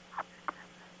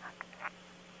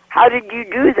 How did you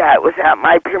do that without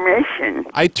my permission?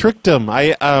 I tricked them.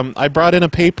 I brought in a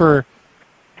paper.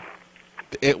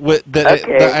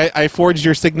 I forged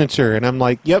your signature, and I'm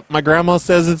like, yep, my grandma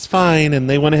says it's fine, and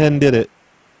they went ahead and did it.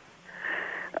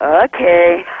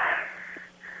 Okay.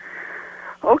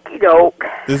 Okie doke.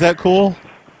 Is that cool?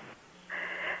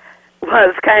 Well,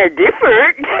 it's kind of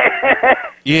different.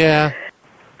 Yeah.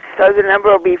 So the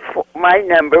number will be my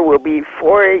number will be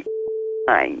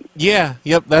 489. Yeah.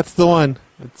 Yep. That's the one.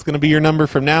 It's going to be your number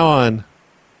from now on.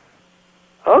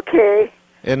 Okay.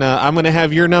 And I'm going to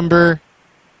have your number,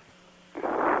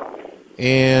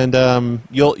 and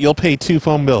you'll pay 2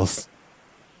 phone bills.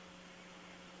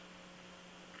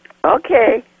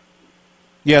 Okay.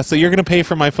 Yeah. So you're going to pay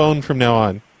for my phone from now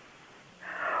on.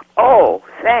 Oh,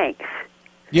 thanks.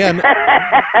 Yeah.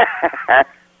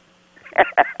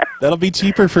 That'll be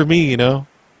cheaper for me, you know.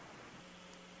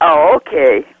 Oh,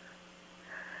 okay.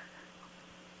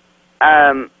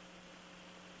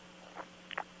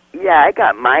 Yeah, I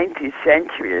got mine through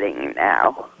CenturyLink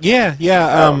now. Yeah.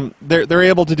 They're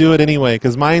able to do it anyway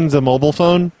because mine's a mobile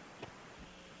phone.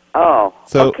 Oh,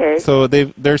 okay. So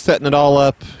they're setting it all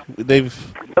up. But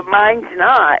mine's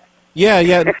not.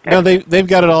 Yeah. No, they've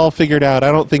got it all figured out.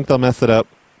 I don't think they'll mess it up.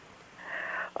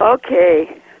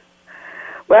 Okay.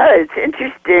 Well, it's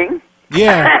interesting.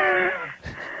 Yeah.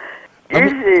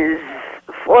 This is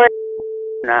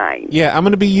 489. Yeah, I'm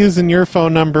going to be using your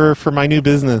phone number for my new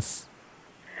business.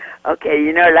 Okay,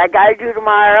 you know what I got to do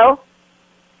tomorrow?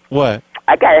 What?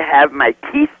 I got to have my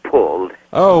teeth pulled.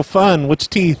 Oh, fun. Which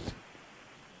teeth?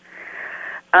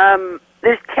 There's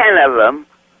 10 of them.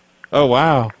 Oh,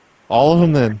 wow. All of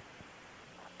them then?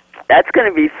 That's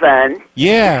going to be fun.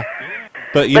 Yeah.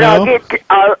 But I'll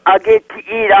get to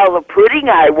eat all the pudding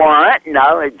I want and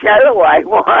all the jello I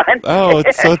want. Oh,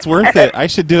 so it's worth it. I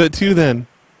should do it too then.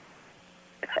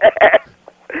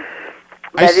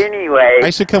 But anyway, I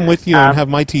should come with you and have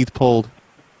my teeth pulled.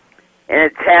 And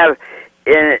it's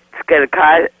gonna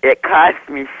cost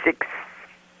me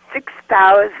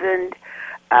 $6,000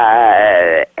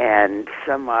 and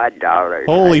some odd dollars.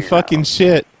 Holy fucking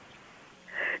shit!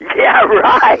 Yeah,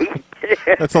 right.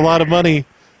 That's a lot of money.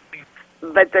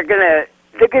 But they're gonna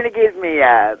give me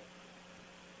a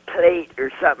plate or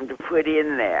something to put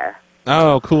in there.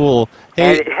 Oh, cool.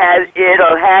 Hey, And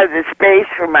it'll have the space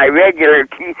for my regular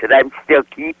teeth that I'm still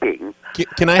keeping.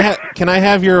 Can I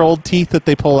have your old teeth that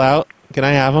they pull out? Can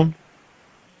I have them?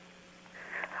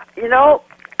 You know,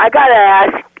 I gotta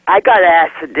ask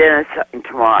the dentist something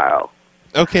tomorrow.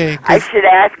 Okay. I should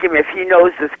ask him if he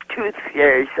knows the tooth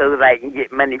fairy so that I can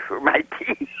get money for my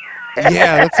teeth.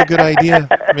 Yeah, that's a good idea.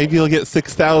 Maybe you'll get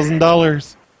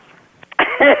 $6,000.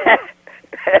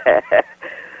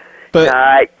 But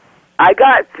I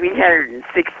got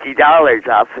 $360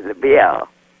 off of the bill.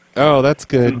 Oh, that's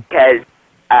good. Because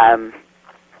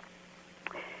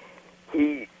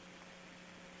he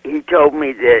told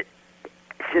me that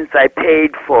since I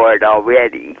paid for it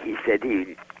already, he said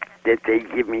that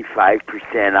they'd give me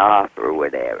 5% off or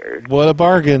whatever. What a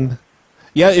bargain.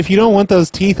 Yeah, if you don't want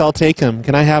those teeth, I'll take them.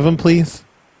 Can I have them, please?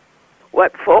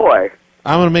 What for?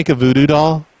 I'm going to make a voodoo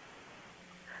doll.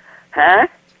 Huh?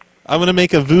 I'm going to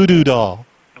make a voodoo doll.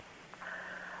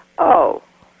 Oh.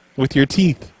 With your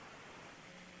teeth.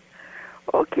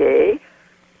 Okay.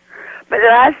 But the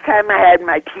last time I had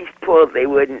my teeth pulled,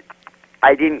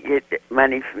 I didn't get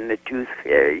money from the tooth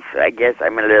fairy, so I guess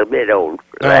I'm a little bit old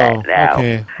for that now.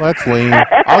 Okay. Well, that's lame.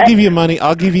 I'll give you money.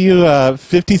 I'll give you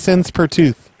 50 cents per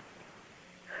tooth.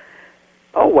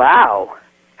 Oh, wow.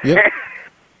 Yep.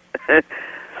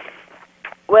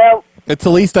 Well... It's the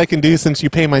least I can do since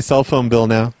you pay my cell phone bill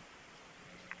now.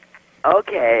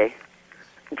 Okay.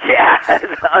 Yeah, as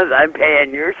long as I'm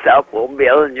paying your cell phone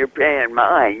bill and you're paying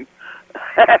mine.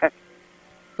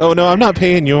 Oh, no, I'm not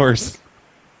paying yours.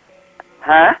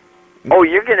 Huh? Oh,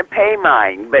 you're going to pay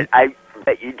mine,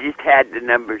 but you just had the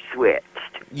number switched.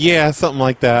 Yeah, something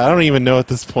like that. I don't even know at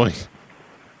this point.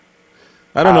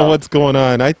 I don't know what's going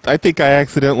on. I think I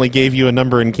accidentally gave you a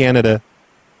number in Canada.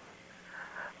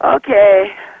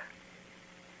 Okay.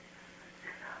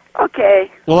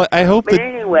 Okay. Well, I hope but that...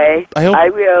 anyway, I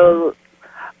will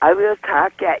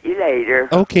talk at you later.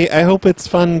 Okay, I hope it's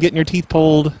fun getting your teeth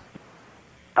pulled.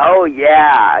 Oh,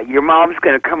 yeah. Your mom's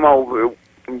going to come over,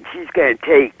 and she's going to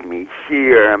take me. She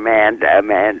or Amanda.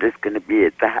 Amanda's going to be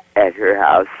at her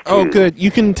house, too. Oh, good.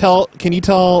 Can you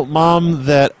tell Mom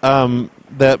that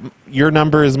that your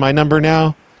number is my number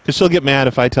now? Because she'll get mad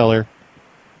if I tell her.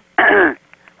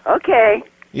 Okay.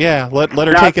 Yeah, let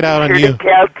her take it out on you. To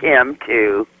tell Tim,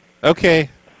 too. Okay,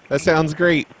 that sounds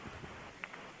great.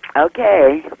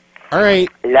 Okay. All right.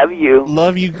 Love you.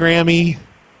 Love you, Grammy.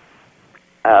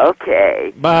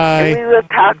 Okay. Bye. And we will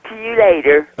talk to you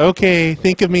later. Okay,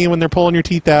 think of me when they're pulling your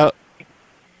teeth out.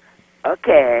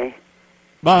 Okay.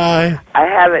 Bye. I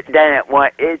haven't done it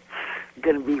one. It's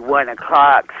going to be 1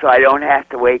 o'clock, so I don't have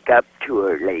to wake up too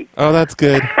early. Oh, that's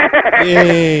good.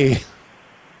 Yay.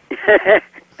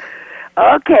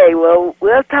 Okay, well,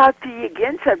 we'll talk to you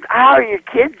again sometime. How are your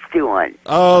kids doing?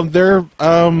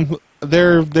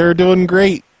 They're doing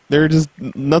great. They're just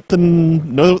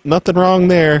nothing wrong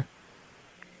there.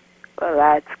 Well,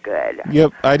 that's good.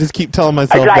 Yep, I just keep telling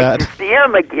myself I'd like that. to see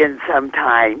them again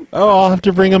sometime. Oh, I'll have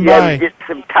to bring them Yeah, by. get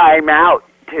some time out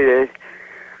to...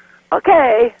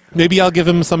 Okay. Maybe I'll give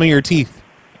him some of your teeth.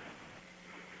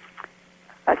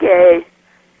 Okay.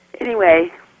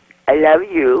 Anyway, I love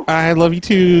you. I love you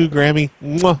too, Grammy.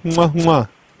 Mwah, mwah, mwah.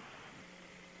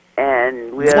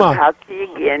 And we'll Mwah. talk to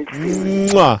you again soon.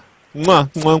 Mwah,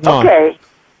 mwah, mwah, mwah. Okay.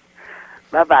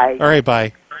 Bye-bye. All right,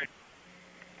 bye.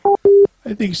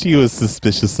 I think she was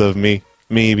suspicious of me.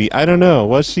 Maybe. I don't know.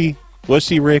 Was she? Was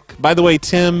she, Rick? By the way,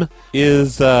 Tim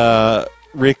is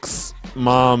Rick's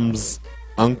mom's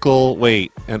uncle.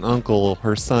 Wait, an uncle.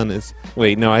 Her son is...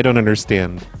 Wait, no, I don't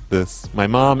understand this. My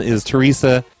mom is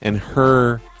Teresa, and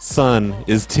her son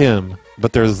is Tim.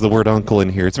 But there's the word uncle in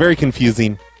here. It's very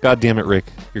confusing. God damn it, Rick.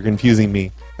 You're confusing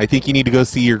me. I think you need to go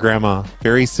see your grandma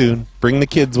very soon. Bring the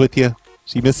kids with you.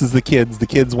 She misses the kids. The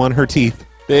kids want her teeth.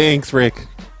 Thanks, Rick.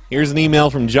 Here's an email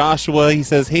from Joshua. He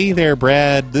says, "Hey there,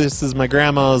 Brad. This is my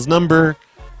grandma's number.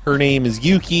 Her name is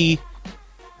Yuki.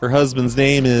 Her husband's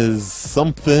name is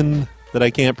something that I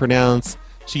can't pronounce.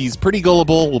 She's pretty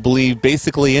gullible, will believe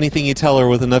basically anything you tell her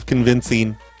with enough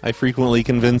convincing. I frequently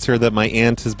convince her that my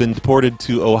aunt has been deported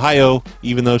to Ohio,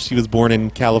 even though she was born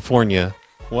in California."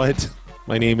 What?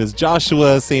 My name is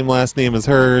Joshua, same last name as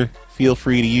her. Feel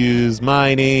free to use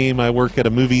my name. I work at a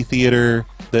movie theater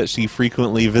that she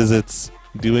frequently visits.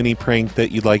 Do any prank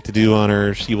that you'd like to do on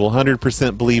her. She will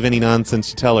 100% believe any nonsense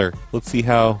you tell her. Let's see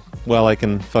how well I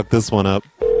can fuck this one up.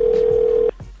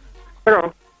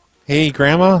 Hello. Hey,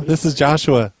 Grandma, this is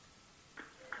Joshua.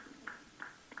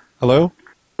 Hello?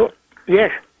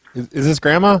 Yes. Is this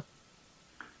Grandma?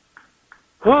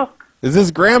 Huh? Is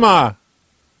this Grandma?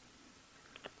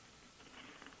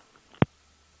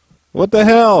 What the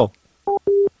hell?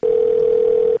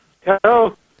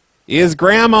 Hello? Is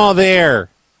Grandma there?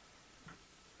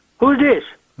 Who's this?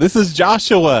 This is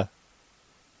Joshua.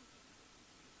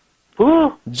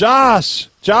 Who? Josh!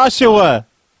 Joshua!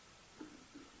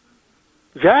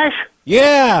 Josh?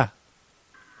 Yeah!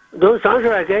 Don't sound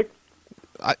like it.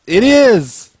 It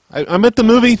is! I'm at the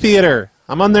movie theater.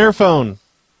 I'm on their phone.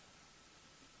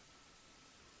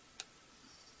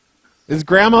 Is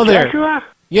Grandma there? Joshua?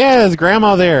 Yeah, is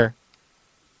Grandma there?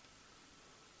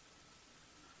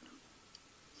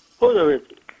 Hold on a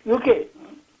minute. Okay.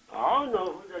 I don't know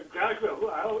who the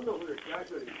Joshua. I don't know who the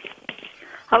Joshua is.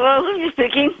 Hello, who's you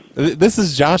speaking? This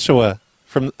is Joshua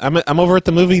from. I'm over at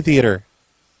the movie theater.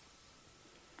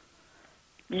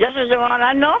 This is the one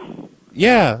I know?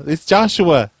 Yeah, it's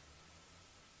Joshua.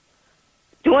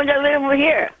 The one that live over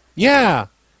here. Yeah.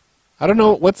 I don't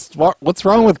know what's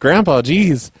wrong with Grandpa.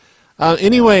 Jeez.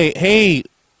 Anyway, hey,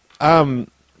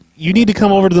 you need to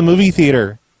come over to the movie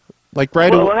theater. Like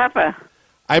right away. What happened?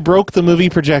 I broke the movie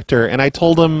projector, and I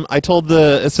told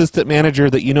the assistant manager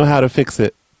that you know how to fix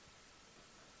it.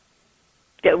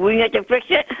 That we need to fix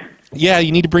it? Yeah,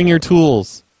 you need to bring your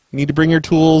tools. You need to bring your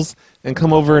tools and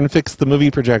come over and fix the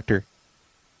movie projector.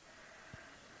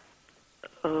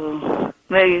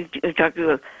 Maybe talk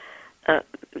to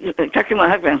my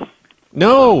husband.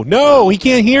 No, he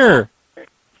can't hear.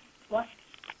 What?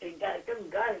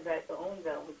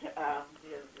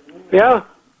 Yeah?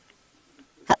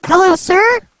 Hello,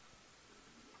 sir?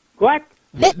 What?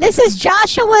 This is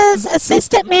Joshua's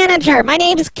assistant manager. My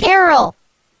name is Carol.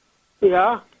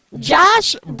 Yeah?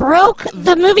 Josh broke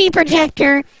the movie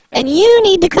projector, and you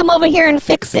need to come over here and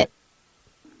fix it.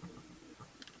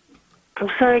 I'm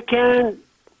sorry, I can't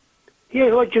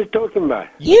hear what you're talking about.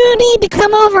 You need to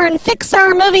come over and fix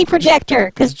our movie projector,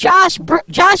 because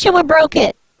Joshua broke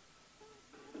it.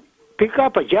 Pick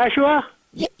up a Joshua?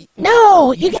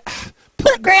 No, you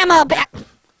put Grandma back.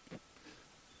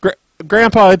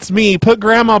 Grandpa, it's me. Put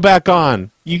Grandma back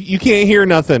on. You can't hear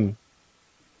nothing.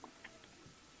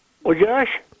 Oh, Josh?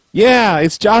 Yeah,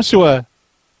 it's Joshua.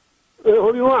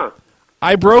 What do you want?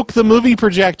 I broke the movie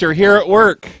projector here at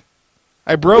work.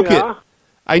 I broke it.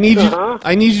 I need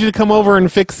you to come over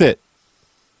and fix it.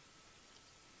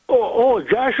 Oh,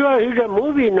 Joshua, he's a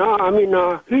movie now. I mean,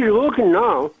 he's working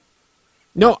now.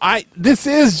 No, this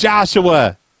is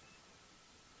Joshua.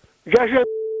 Joshua?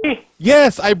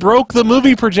 Yes, I broke the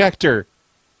movie projector.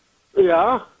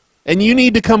 Yeah? And you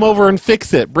need to come over and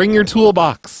fix it. Bring your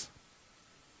toolbox.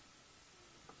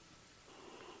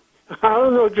 I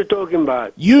don't know what you're talking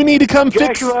about. You need to come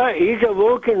fix... Joshua, he's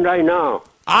working right now.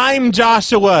 I'm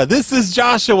Joshua. This is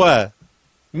Joshua.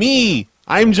 Me.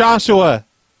 I'm Joshua.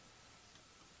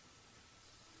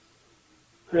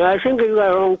 I think you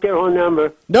got a wrong telephone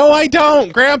number. No, I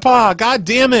don't. Grandpa, God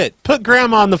damn it. Put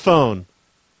Grandma on the phone.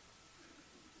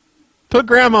 Put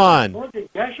Grandma on. What's it,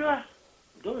 Joshua?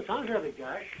 Don't sound like a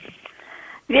Josh.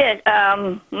 Yes,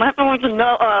 my husband wants to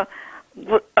know,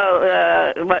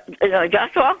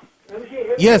 Joshua?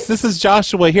 Yes, this is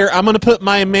Joshua. Here, I'm going to put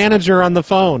my manager on the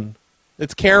phone.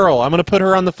 It's Carol. I'm going to put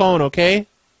her on the phone, okay?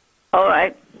 All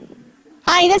right.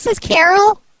 Hi, this is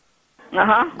Carol.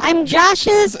 Uh-huh. I'm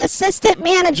Josh's assistant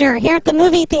manager here at the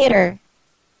movie theater.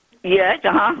 Yes,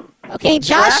 uh-huh. Okay,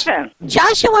 What happened?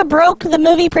 Joshua broke the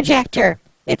movie projector.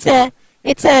 It's a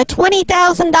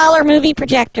 $20,000 movie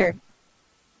projector.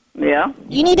 Yeah?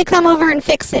 You need to come over and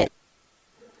fix it.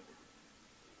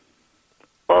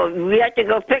 Oh, we have to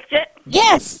go fix it?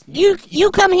 Yes,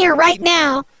 you come here right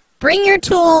now. Bring your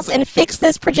tools and fix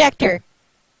this projector.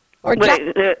 Or talk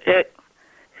to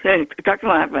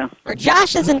my husband. Or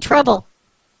Josh is in trouble.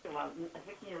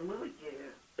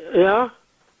 Yeah?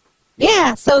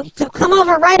 Yeah, so come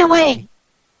over right away.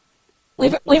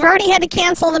 We've already had to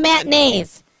cancel the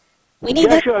matinees. We need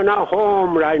Joshua not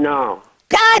home right now.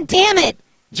 God damn it!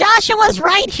 Joshua's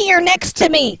right here next to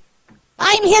me.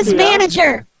 I'm his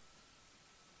manager.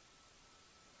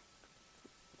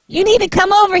 You need to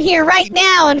come over here right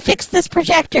now and fix this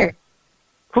projector.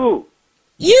 Who?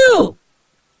 You!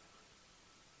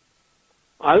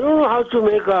 I don't know how to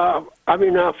make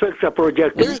fix a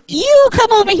projector. You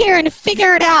come over here and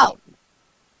figure it out.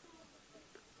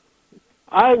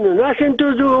 I have nothing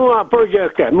to do with a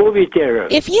projector, movie theater.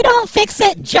 If you don't fix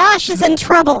it, Josh is in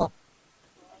trouble.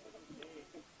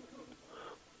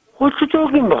 What you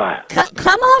talking about?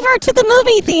 Come over to the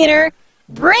movie theater.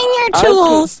 Bring your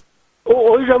tools.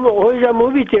 Where's a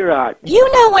movie theater at?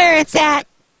 You know where it's at.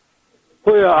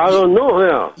 Where? I don't know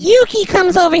where. Yuki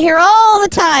comes over here all the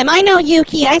time. I know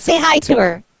Yuki. I say hi to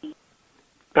her.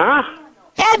 Huh?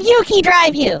 Have Yuki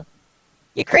drive you.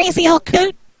 You crazy old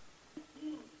coot.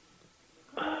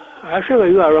 I think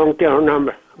you got a wrong telephone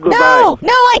number. Goodbye.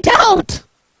 No, I don't.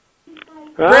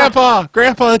 Huh?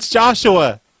 Grandpa, it's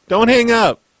Joshua. Don't hang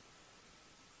up.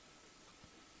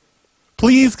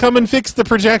 Please come and fix the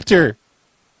projector.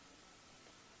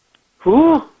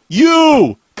 Who?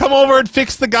 You! Come over and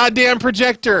fix the goddamn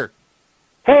projector.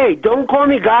 Hey, don't call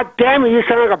me goddamn, you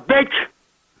sound like a bitch.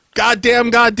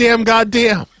 Goddamn.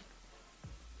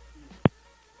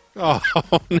 Oh,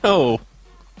 no.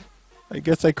 I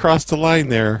guess I crossed a line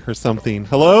there or something.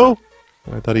 Hello?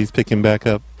 I thought he's picking back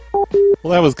up.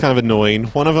 Well, that was kind of annoying.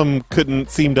 One of them couldn't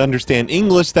seem to understand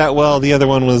English that well. The other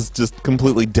one was just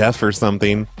completely deaf or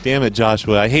something. Damn it,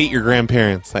 Joshua. I hate your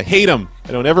grandparents. I hate them.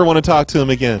 I don't ever want to talk to them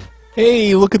again.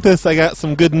 Hey, look at this. I got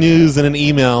some good news in an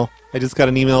email. I just got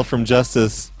an email from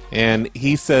Justice, and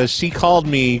he says, she called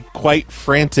me quite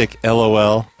frantic,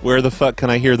 LOL. Where the fuck can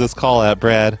I hear this call at,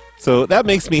 Brad? So that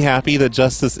makes me happy that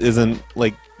Justice isn't,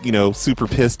 like, you know, super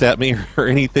pissed at me or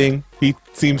anything. He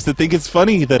seems to think it's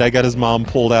funny that I got his mom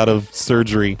pulled out of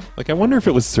surgery. Like, I wonder if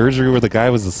it was surgery where the guy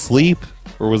was asleep,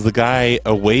 or was the guy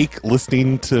awake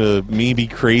listening to me be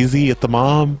crazy at the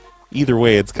mom? Either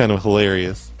way, it's kind of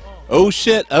hilarious. Oh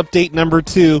shit, update number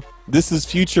 2. This is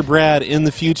future Brad in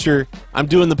the future. I'm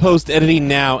doing the post editing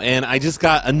now, and I just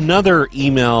got another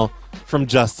email from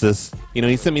Justice. You know,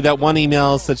 he sent me that one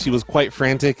email, said she was quite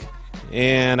frantic,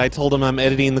 and I told him I'm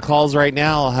editing the calls right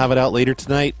now. I'll have it out later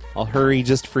tonight. I'll hurry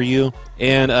just for you.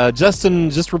 And Justin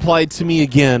just replied to me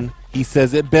again. He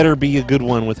says it better be a good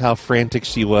one with how frantic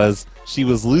she was. She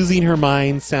was losing her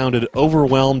mind, sounded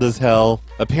overwhelmed as hell.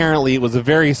 Apparently it was a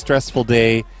very stressful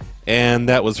day, and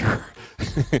that was her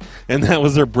and that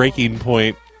was her breaking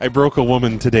point. I broke a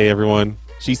woman today, everyone.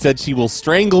 She said she will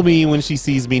strangle me when she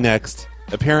sees me next.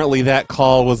 Apparently that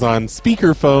call was on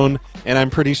speakerphone, and I'm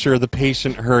pretty sure the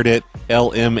patient heard it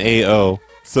LMAO.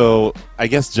 So I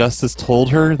guess Justice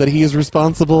told her that he is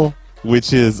responsible,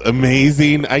 which is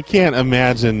amazing. I can't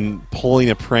imagine pulling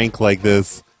a prank like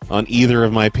this on either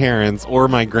of my parents or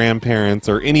my grandparents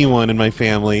or anyone in my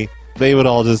family. They would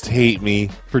all just hate me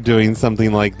for doing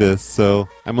something like this, so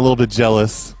I'm a little bit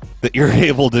jealous that you're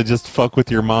able to just fuck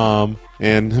with your mom,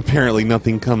 and apparently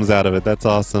nothing comes out of it. That's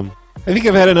awesome. I think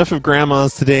I've had enough of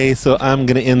grandmas today, so I'm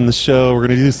going to end the show. We're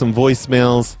going to do some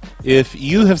voicemails. If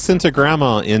you have sent a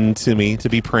grandma in to me to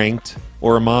be pranked,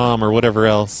 or a mom, or whatever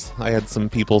else, I had some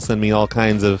people send me all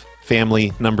kinds of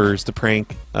family numbers to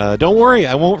prank. Don't worry,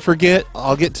 I won't forget.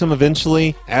 I'll get to them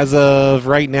eventually. As of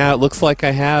right now, it looks like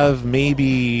I have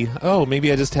maybe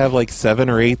I just have like 7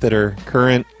 or 8 that are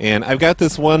current. And I've got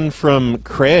this one from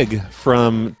Craig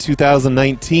from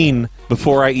 2019,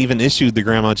 before I even issued the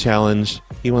Grandma Challenge.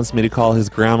 He wants me to call his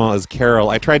grandma as Carol.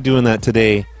 I tried doing that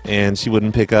today, and she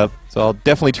wouldn't pick up. So I'll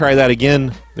definitely try that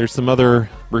again. There's some other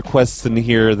requests in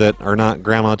here that are not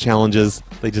Grandma Challenges.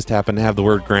 They just happen to have the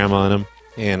word grandma in them.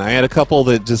 And I had a couple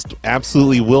that just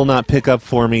absolutely will not pick up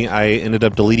for me. I ended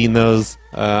up deleting those.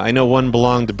 I know one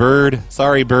belonged to Bird.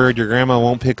 Sorry, Bird, your grandma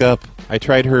won't pick up. I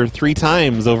tried her 3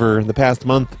 times over the past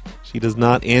month. She does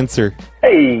not answer.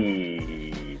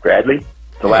 Hey, Bradley.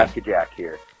 It's Alaska Jack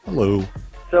here. Hello.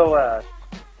 So,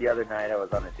 the other night I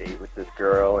was on a date with this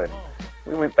girl, and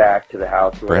we went back to the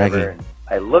house or whatever, and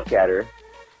I look at her,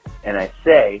 and I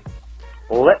say,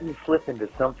 well, let me flip into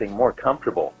something more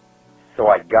comfortable. So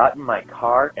I got in my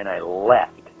car and I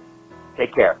left.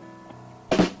 Take care.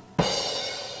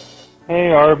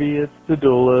 Hey, Arby, it's the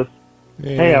Duelist.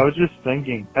 Hey. Hey, I was just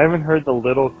thinking, I haven't heard the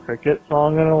Little Cricket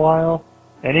song in a while.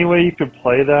 Any way you could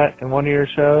play that in one of your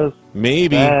shows?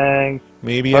 Maybe. Thanks.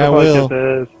 Maybe I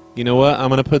will. You know what? I'm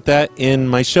going to put that in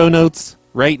my show notes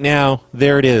right now.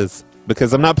 There it is.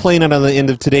 Because I'm not playing it on the end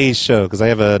of today's show, because I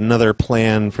have another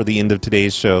plan for the end of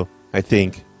today's show, I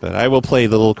think. But I will play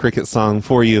the Little Cricket song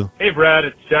for you. Hey, Brad,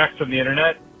 it's Jax from the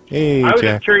internet. Hey, I was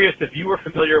Jack. just curious if you were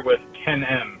familiar with Ken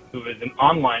M., who is an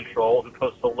online troll who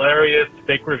posts hilarious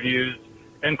fake reviews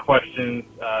and questions,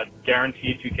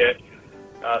 guaranteed to get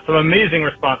some amazing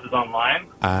responses online.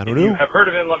 I don't If you know. have heard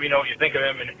of him, let me know what you think of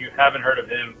him. And if you haven't heard of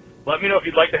him, let me know if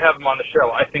you'd like to have him on the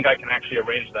show. I think I can actually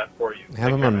arrange that for you.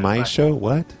 Have him on my show?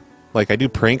 What? Like I do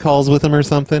prank calls with him or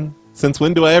something? Since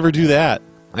when do I ever do that?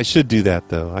 I should do that,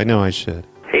 though. I know I should.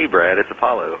 Hey, Brad, it's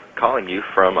Apollo, calling you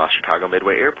from Chicago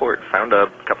Midway Airport. Found a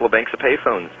couple of banks of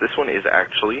payphones. This one is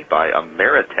actually by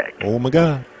Ameritech. Oh, my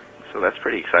God. So that's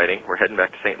pretty exciting. We're heading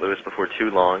back to St. Louis before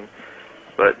too long.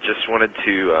 But just wanted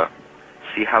to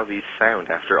see how these sound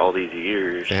after all these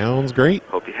years. Sounds great.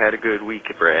 Hope you had a good week,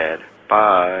 Brad.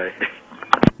 Bye.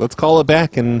 Let's call it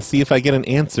back and see if I get an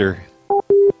answer.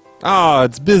 Ah,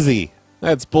 it's busy.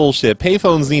 That's bullshit.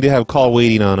 Payphones need to have call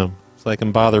waiting on them so I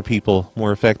can bother people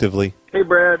more effectively. Hey,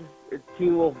 Brad. It's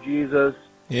Teen Wolf Jesus.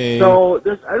 Yay. So,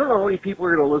 I don't know how many people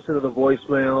are going to listen to the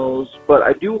voicemails, but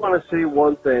I do want to say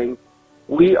one thing.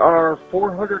 We are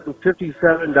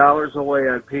 $457 away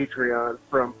on Patreon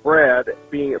from Brad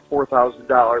being at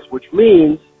 $4,000, which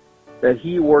means that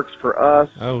he works for us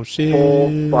Oh, shit.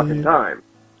 full fucking time.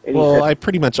 And he Well, said I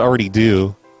pretty much already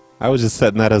do. I was just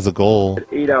setting that as a goal.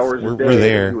 8 hours a day We're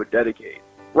there. that he would dedicate.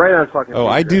 Right on fucking Oh,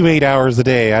 I Patreon. do 8 hours a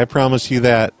day. I promise you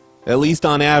that. At least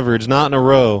on average, not in a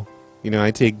row. You know, I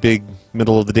take big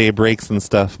middle-of-the-day breaks and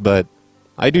stuff, but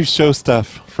I do show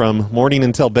stuff from morning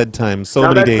until bedtime, so now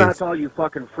many that's days. not all you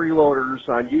fucking freeloaders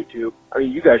on YouTube. I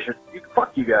mean, you guys should,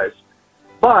 fuck you guys.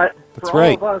 But That's for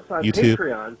right, all of us on YouTube.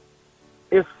 Patreon,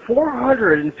 if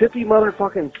 450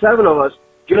 motherfucking 7 of us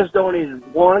just donated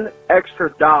 $1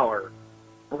 extra,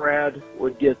 Brad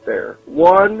would get there.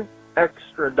 $1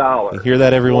 extra. You hear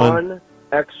that, everyone? $1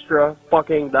 extra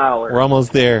fucking dollar. We're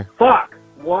almost there. Fuck!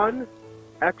 $1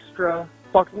 extra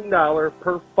fucking dollar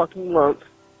per fucking month.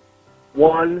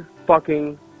 $1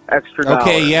 fucking extra dollar.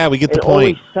 Okay, yeah, we get the and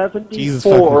point. Only Jesus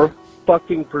 74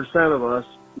 fucking percent of us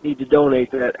need to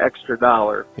donate that extra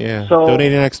dollar. Yeah, so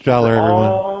donate an extra dollar,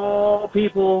 everyone. all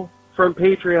people from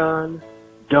Patreon,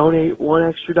 donate $1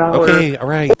 extra dollar. Okay, all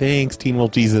right. Thanks, Teen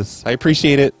Wolf Jesus. I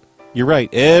appreciate it. You're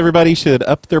right. Everybody should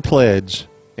up their pledge.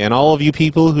 And all of you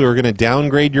people who are going to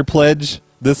downgrade your pledge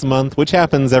this month, which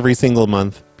happens every single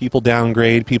month, people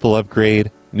downgrade, people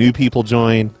upgrade, new people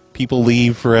join, people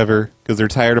leave forever because they're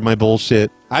tired of my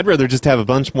bullshit. I'd rather just have a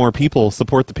bunch more people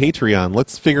support the Patreon.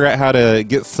 Let's figure out how to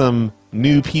get some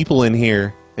new people in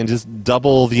here and just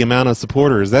double the amount of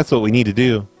supporters. That's what we need to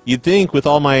do. You'd think with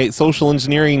all my social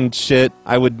engineering shit,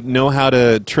 I would know how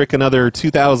to trick another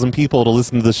 2,000 people to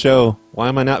listen to the show. Why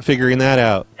am I not figuring that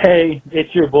out? Hey,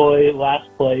 it's your boy, Last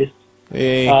Place.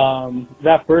 Hey.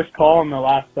 That first call on the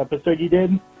last episode you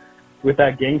did with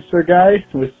that gangster guy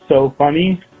was so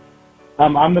funny.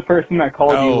 I'm the person that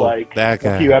called you like that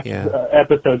guy, a few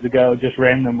episodes ago, just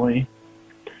randomly.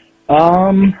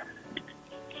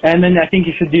 And then I think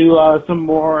you should do some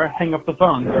more Hang Up the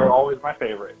Phone. They're always my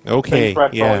favorite. Okay, Thanks,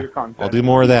 Brett, for all yeah, your content. I'll do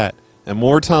more of that. And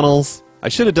more tunnels. I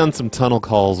should have done some tunnel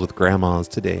calls with grandmas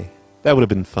today. That would have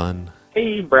been fun.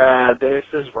 Hey, Brad, this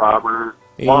is Robert.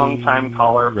 Hey, Long-time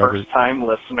caller, Robert. first-time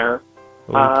listener.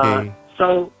 Okay.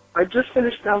 So I just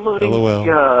finished downloading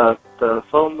LOL. the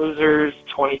Phone Losers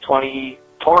 2020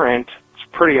 torrent. It's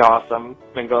pretty awesome.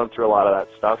 Been going through a lot of that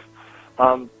stuff.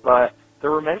 But there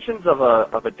were mentions of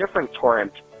a different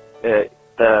torrent.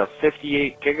 The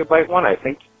 58 gigabyte one, I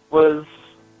think, was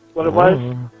what it was.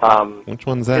 Which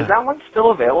one's that? Is that one still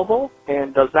available?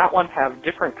 And does that one have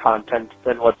different content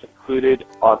than what's included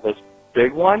on this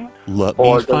big one? Let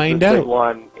or me does find this out. big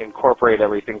one incorporate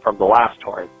everything from the last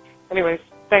torrent? Anyways,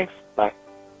 thanks. Bye.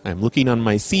 I'm looking on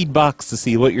my seed box to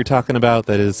see what you're talking about.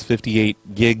 That is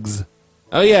 58 gigs.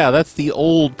 Oh yeah, that's the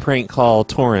old prank call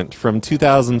torrent from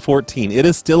 2014. It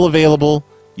is still available.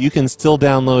 You can still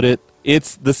download it.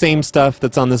 It's the same stuff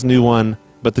that's on this new one,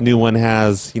 but the new one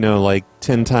has, like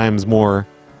 10 times more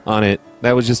on it.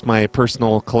 That was just my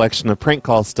personal collection of prank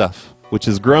call stuff, which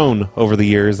has grown over the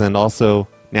years and also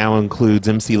now includes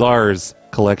MC Lars'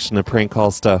 collection of prank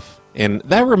call stuff. And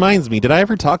that reminds me, did I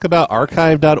ever talk about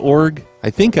archive.org?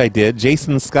 I think I did.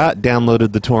 Jason Scott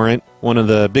downloaded the torrent, one of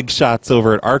the big shots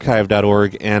over at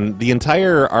archive.org, and the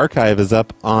entire archive is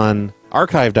up on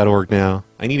archive.org now.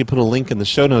 I need to put a link in the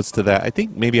show notes to that. I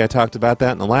think maybe I talked about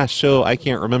that in the last show. I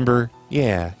can't remember.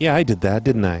 Yeah, I did that,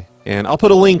 didn't I? And I'll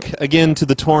put a link again to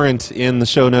the torrent in the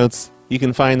show notes. You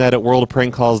can find that at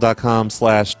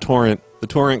worldofprankcalls.com/torrent. The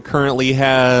torrent currently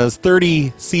has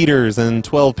 30 seaters and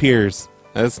 12 peers.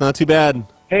 That's not too bad.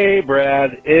 Hey,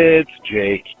 Brad, it's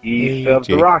Jake, east of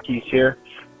the Rockies here.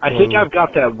 I think I've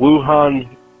got that Wuhan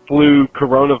flu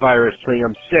coronavirus thing.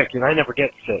 I'm sick, and I never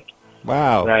get sick.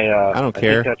 Wow. And I don't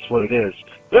care. I think that's what it is.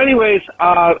 But anyways,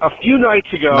 a few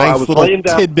nights ago, I Nice was little laying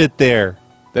down tidbit there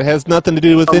that has nothing to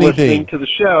do with listening anything. to the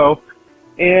show,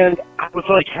 and I was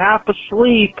like half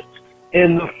asleep.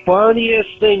 And the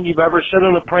funniest thing you've ever said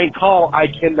on a prank call, I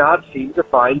cannot seem to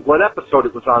find what episode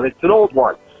it was on. It's an old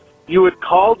one. You had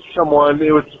called someone,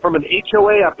 it was from an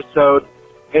HOA episode,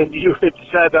 and you had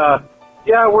said,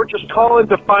 yeah, we're just calling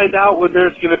to find out when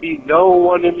there's going to be no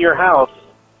one in your house.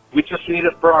 We just need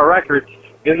it for our records.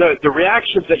 And the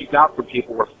reactions that you got from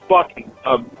people were fucking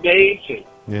amazing.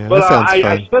 Yeah, but that sounds I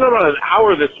fun. spent about an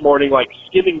hour this morning, like,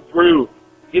 skimming through,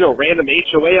 random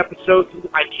HOA episodes.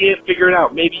 I can't figure it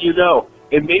out. Maybe you know.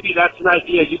 And maybe that's an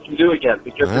idea you can do again,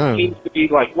 because it seems to be,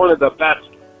 like, one of the best,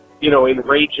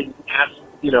 enraging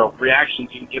reactions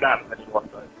you can get out of anyone.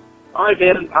 But, all right,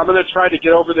 man, I'm going to try to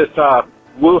get over this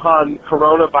Wuhan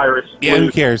coronavirus. Yeah, who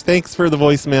cares? Thanks for the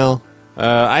voicemail.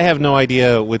 I have no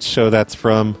idea which show that's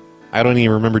from. I don't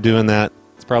even remember doing that.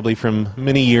 It's probably from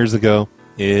many years ago.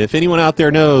 If anyone out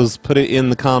there knows, put it in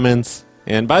the comments.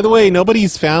 And by the way,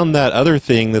 nobody's found that other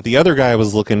thing that the other guy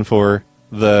was looking for.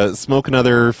 The smoke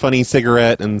another funny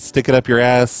cigarette and stick it up your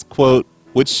ass quote.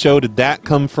 Which show did that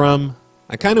come from?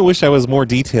 I kind of wish I was more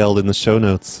detailed in the show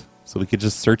notes so we could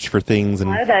just search for things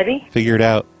and Hi, baby. figure it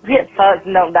out. Get fucked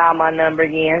and don't dial my number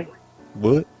again.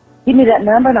 What? Give me that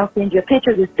number and I'll send you a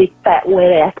picture of this big, fat,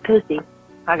 wet-ass pussy.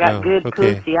 I got Oh, good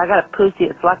okay. pussy. I got a pussy.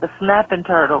 It's like a snapping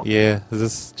turtle. Yeah, is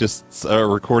this just a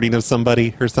recording of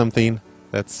somebody or something?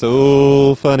 That's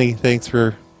so funny. Thanks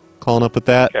for calling up with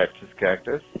that. Cactus,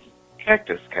 cactus.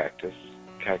 Cactus, cactus,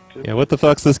 cactus. Yeah, what the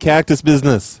fuck's this cactus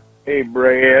business? Hey,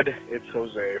 Brad. It's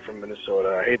Jose from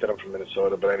Minnesota. I hate that I'm from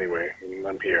Minnesota, but anyway,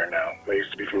 I'm here now. I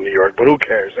used to be from New York, but who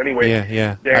cares? Anyway,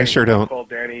 Yeah, Danny, I sure don't. I called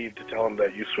Danny to tell him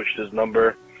that you switched his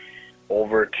number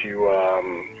over to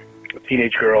a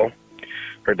teenage girl.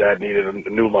 Her dad needed a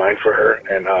new line for her,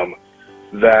 and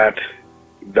that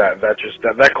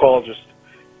call just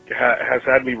has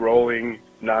had me rolling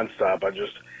nonstop.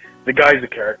 The guy's a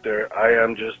character. I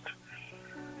am just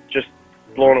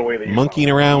blown away that you Monkeying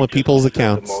around with people's said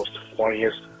accounts. the most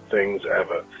funniest things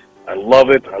ever. I love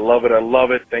it. I love it. I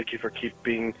love it. Thank you for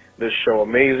keeping this show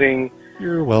amazing.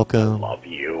 You're welcome. Love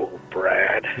you,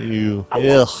 Brad. You.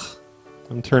 Ugh.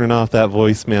 I'm turning off that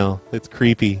voicemail. It's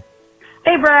creepy.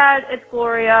 Hey, Brad. It's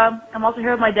Gloria. I'm also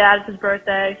here with my dad. It's his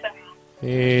birthday.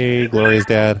 Hey, Gloria's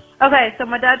dad. Okay, so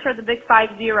my dad tried the big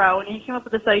 50, and he came up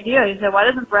with this idea. He said, why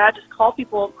doesn't Brad just call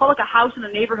like a house in the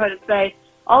neighborhood and say,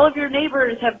 all of your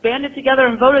neighbors have banded together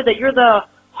and voted that you're the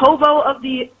hobo of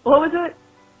the, what was it?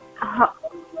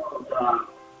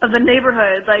 Of the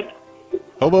neighborhood, like.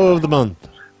 Hobo of the month.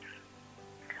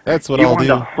 That's what you I'll won do.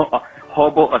 the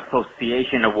Hobo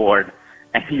Association Award,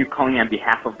 and you're calling on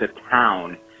behalf of the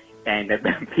town, and the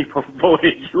people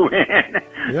voted you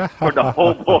in for the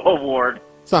Hobo Award.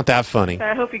 It's not that funny. Okay,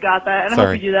 I hope you got that, and I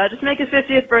Sorry. hope you do that. Just make his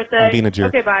 50th birthday. I'm being a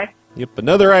jerk. Okay, bye. Yep,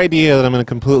 another idea that I'm going to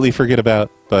completely forget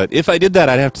about. But if I did that,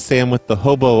 I'd have to say I'm with the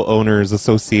Hobo Owners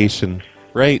Association,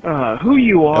 right? Who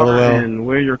you are LOL. and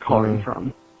where you're calling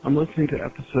from. I'm listening to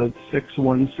episode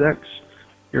 616.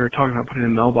 You're talking about putting a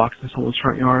mailbox in someone's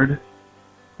front yard.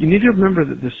 You need to remember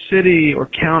that the city or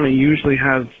county usually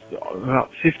has about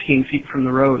 15 feet from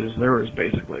the road is theirs,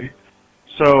 basically.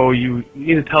 So you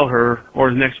need to tell her,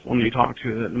 or the next one you talk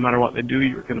to, that no matter what they do,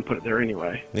 you're going to put it there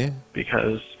anyway. Yeah.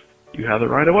 Because you have it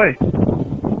right away.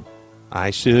 I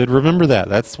should remember that.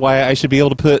 That's why I should be able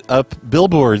to put up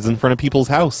billboards in front of people's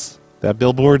house. That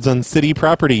billboard's on city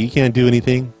property. You can't do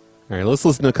anything. All right, let's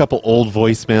listen to a couple old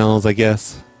voicemails, I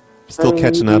guess. Still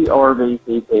catching up.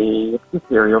 RVCP, it's the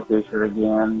serial fisher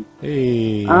again.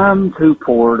 Hey. I'm too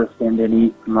poor to send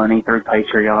any money through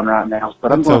Patreon right now,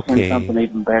 but I'm That's going to okay. send something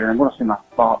even better. I'm going to send my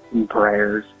thoughts and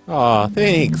prayers. Aw,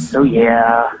 thanks. So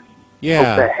yeah. Yeah,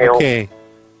 Hope that helps. okay.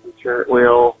 I'm sure it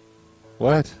will.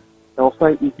 What? Tell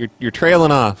Satan. You're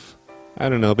trailing off. I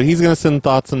don't know, but he's going to send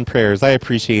thoughts and prayers. I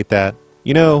appreciate that.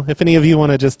 You know, if any of you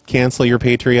want to just cancel your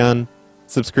Patreon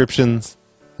subscriptions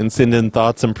and send in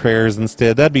thoughts and prayers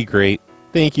instead, that'd be great.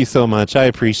 Thank you so much. I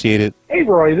appreciate it. Hey,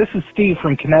 Roy, this is Steve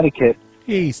from Connecticut.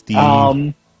 Hey, Steve.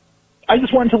 I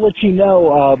just wanted to let you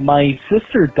know my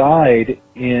sister died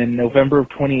in November of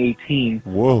 2018.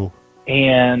 Whoa.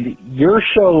 And your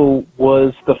show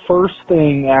was the first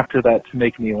thing after that to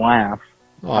make me laugh.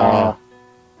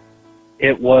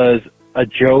 It was a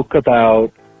joke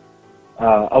about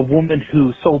a woman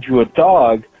who sold you a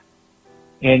dog,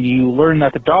 and you learned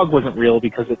that the dog wasn't real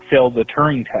because it failed the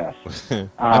Turing test.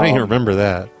 I don't even remember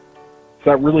that.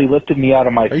 So that really lifted me out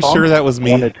of my Are you funk. sure that was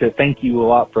me? I wanted to thank you a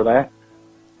lot for that.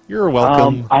 You're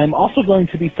welcome. I'm also going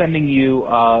to be sending you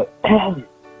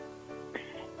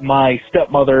my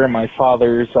stepmother and my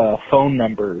father's phone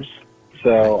numbers.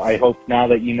 So I hope now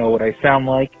that you know what I sound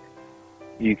like,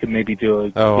 you can maybe do a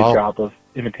good job of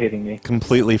imitating me.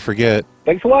 Completely forget.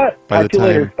 Thanks a lot. By Talk the to you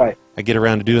later. time Bye. I get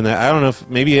around to doing that. I don't know if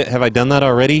maybe have I done that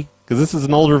already? Because this is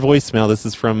an older voicemail. This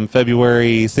is from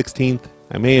February 16th.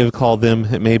 I may have called them.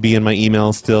 It may be in my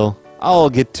email still. I'll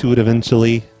get to it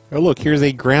eventually. Oh, look, here's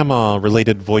a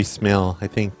grandma-related voicemail, I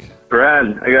think.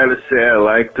 Brad, I gotta say I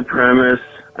like the premise,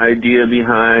 idea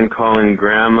behind calling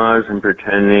grandmas and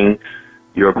pretending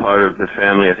you're part of the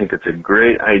family. I think it's a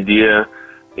great idea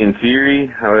in theory.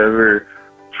 However,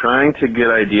 trying to get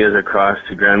ideas across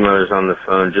to grandmothers on the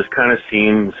phone just kind of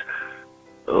seems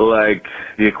like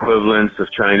the equivalence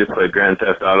of trying to play Grand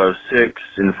Theft Auto 6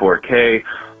 in 4K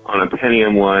on a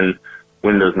Pentium 1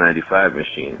 Windows 95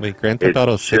 machine. Wait, Grand Theft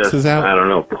Auto 6 just, is out? I don't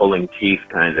know, pulling teeth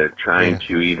kind of, trying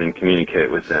to even communicate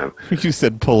with them. You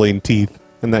said pulling teeth,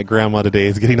 and that grandma today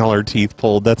is getting all her teeth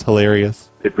pulled. That's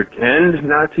hilarious. They pretend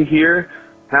not to hear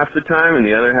half the time, and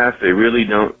the other half they really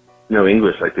don't know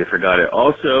English, like they forgot it.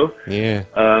 Also, yeah,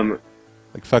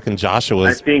 like fucking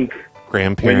Joshua's I think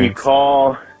grandparents. when you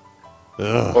call,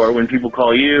 or when people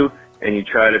call you, and you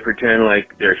try to pretend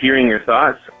like they're hearing your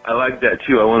thoughts, I like that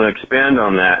too. I want to expand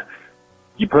on that.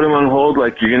 You put them on hold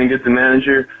like you're going to get the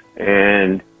manager,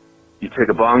 and you take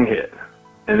a bong hit.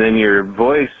 And then your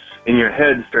voice in your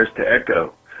head starts to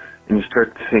echo. and you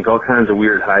start to think all kinds of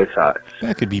weird high thoughts.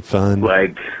 That could be fun.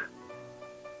 Like,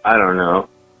 I don't know,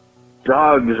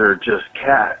 dogs are just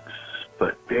cats,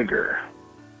 but bigger.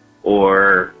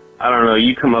 Or, I don't know,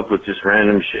 you come up with just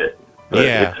random shit. But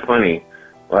yeah. It's funny.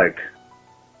 Like,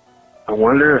 I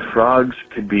wonder if frogs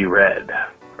could be red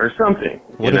or something.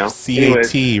 What you know? if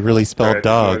C-A-T really spelled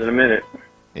dog? More than a minute.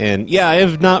 And yeah, I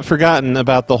have not forgotten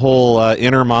about the whole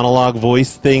inner monologue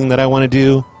voice thing that I want to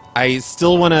do. I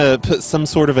still want to put some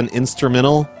sort of an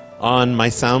instrumental on my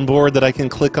soundboard that I can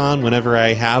click on whenever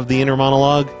I have the inner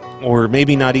monologue. Or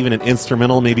maybe not even an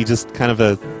instrumental, maybe just kind of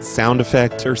a sound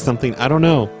effect or something. I don't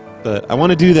know. But I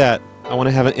want to do that. I want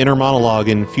to have an inner monologue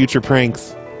in future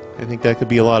pranks. I think that could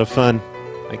be a lot of fun.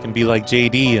 I can be like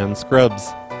JD on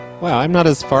Scrubs. Wow, I'm not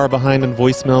as far behind on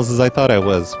voicemails as I thought I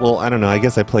was. Well, I don't know. I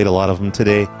guess I played a lot of them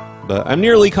today. But I'm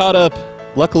nearly caught up.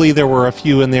 Luckily, there were a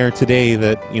few in there today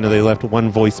that, they left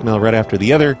one voicemail right after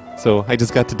the other. So I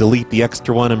just got to delete the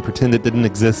extra one and pretend it didn't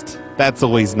exist. That's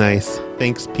always nice.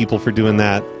 Thanks, people, for doing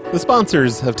that. The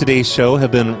sponsors of today's show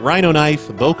have been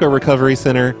Rhinoknife, Boca Recovery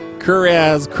Center,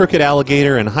 Kuraz, Crooked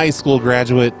Alligator, and High School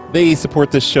Graduate. They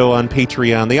support this show on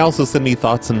Patreon. They also send me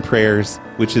thoughts and prayers,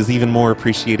 which is even more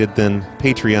appreciated than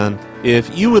Patreon.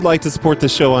 If you would like to support the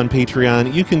show on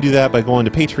Patreon, you can do that by going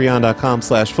to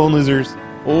patreon.com/phonelosers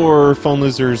or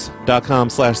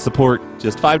phonelosers.com/support.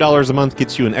 Just $5 a month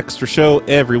gets you an extra show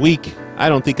every week. I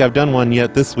don't think I've done one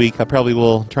yet this week. I probably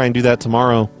will try and do that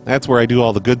tomorrow. That's where I do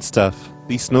all the good stuff.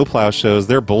 These snowplow shows,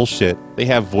 they're bullshit. They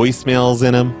have voicemails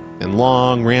in them and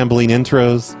long, rambling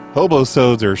intros.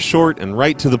 Hobosodes are short and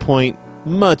right to the point,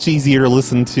 much easier to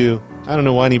listen to. I don't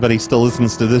know why anybody still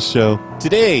listens to this show.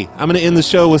 Today, I'm going to end the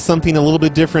show with something a little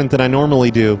bit different than I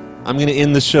normally do. I'm going to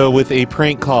end the show with a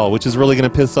prank call, which is really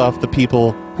going to piss off the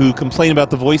people who complain about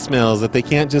the voicemails, that they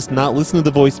can't just not listen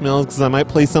to the voicemails because I might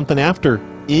play something after.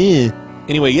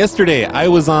 Anyway, yesterday I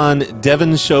was on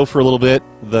Devin's show for a little bit,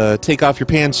 the Take Off Your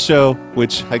Pants show,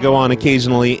 which I go on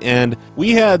occasionally, and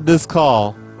we had this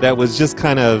call that was just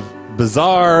kind of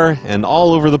bizarre and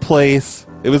all over the place.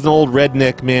 It was an old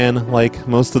redneck man, like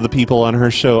most of the people on her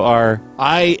show are.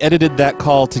 I edited that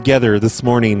call together this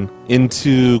morning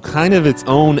into kind of its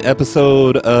own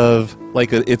episode of,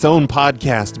 its own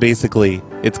podcast, basically.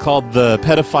 It's called the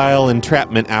Pedophile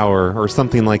Entrapment Hour, or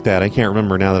something like that. I can't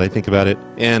remember now that I think about it.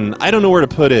 And I don't know where to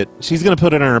put it. She's going to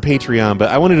put it on her Patreon,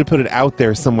 but I wanted to put it out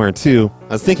there somewhere, too.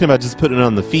 I was thinking about just putting it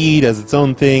on the feed as its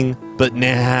own thing, but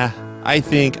nah. I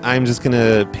think I'm just going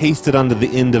to paste it onto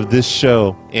the end of this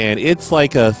show. And it's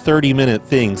like a 30-minute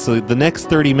thing. So the next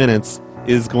 30 minutes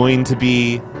is going to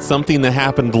be something that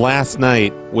happened last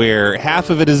night, where half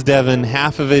of it is Devin,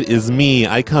 half of it is me.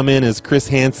 I come in as Chris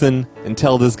Hansen and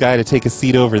tell this guy to take a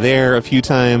seat over there a few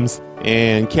times.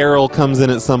 And Carol comes in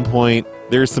at some point.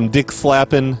 There's some dick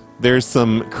slapping. There's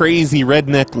some crazy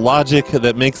redneck logic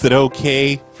that makes it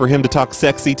okay for him to talk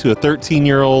sexy to a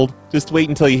 13-year-old. Just wait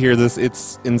until you hear this.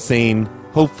 It's insane.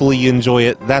 Hopefully you enjoy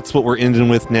it. That's what we're ending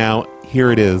with now.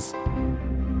 Here it is.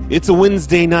 It's a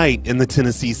Wednesday night in the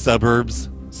Tennessee suburbs.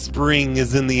 Spring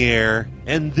is in the air,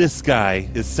 and this guy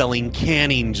is selling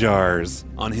canning jars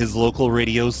on his local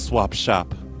radio swap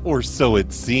shop. Or so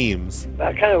it seems.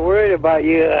 I'm kind of worried about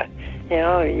you.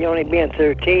 You only being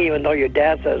 13, even though your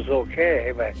dad says it's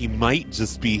okay. But he might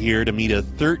just be here to meet a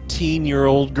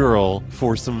 13-year-old girl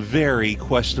for some very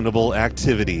questionable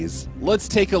activities. Let's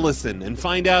take a listen and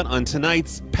find out on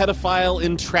tonight's Pedophile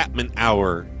Entrapment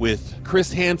Hour with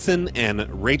Chris Hansen and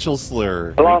Rachel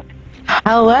Slur. Hello?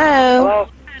 Hello. Hello?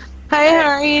 Hi,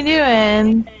 how are you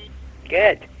doing?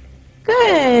 Good.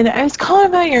 Good. I was calling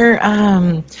about your,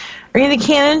 are you the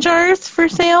cannon jars for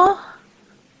sale?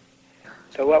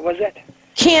 So what was it?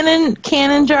 Cannon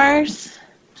jars.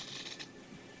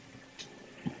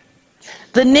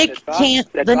 The Nick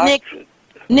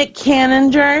Cannon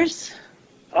jars.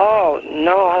 Oh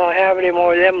no, I don't have any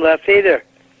more of them left either.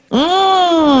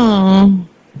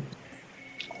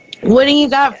 What do you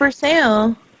got for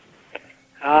sale?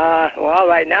 Well,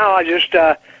 right now I just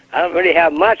I don't really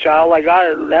have much. All I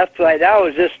got left right now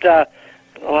is just well,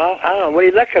 I don't know. What are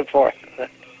you looking for?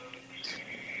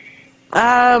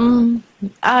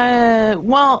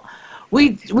 Well,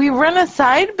 we run a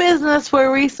side business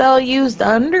where we sell used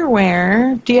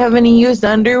underwear. Do you have any used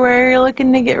underwear you're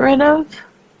looking to get rid of?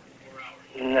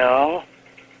 No.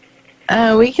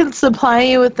 We can supply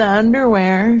you with the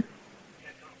underwear.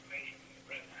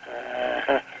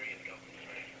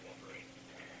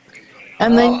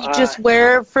 And then you just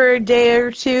wear it for a day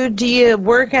or two. Do you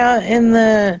work out on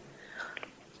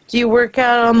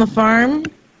the farm?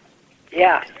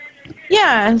 Yeah.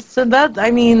 Yeah, so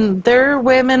there are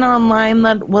women online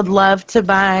that would love to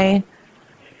buy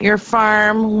your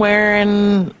farm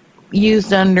wearing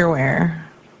used underwear.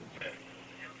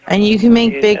 And you can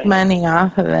make big money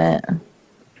off of it.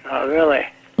 Oh, really?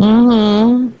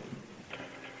 Mm-hmm.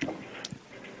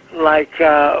 Like,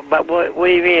 but what do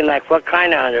you mean? Like, what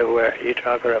kind of underwear are you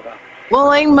talking about? Well,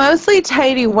 like mostly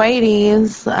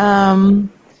tighty-whities.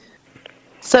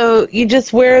 So you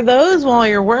just wear those while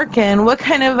you're working. What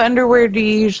kind of underwear do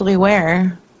you usually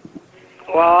wear?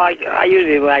 Well, I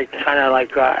usually like kind of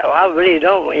like I really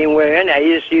don't even wear any. I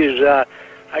just use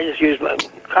my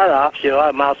cutoffs. You know,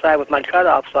 I'm outside with my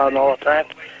cutoffs on all the time.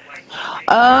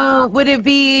 Oh, would it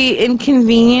be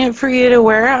inconvenient for you to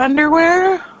wear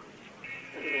underwear?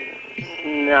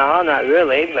 No, not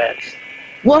really, but.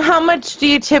 Well, how much do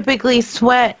you typically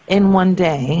sweat in one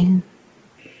day?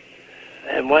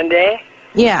 In one day?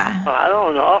 Yeah. Oh, I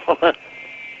don't know.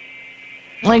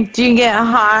 Like, do you get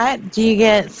hot? Do you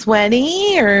get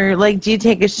sweaty? Or, like, do you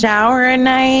take a shower at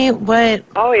night? What?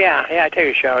 Oh, yeah. Yeah, I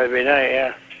take a shower every night,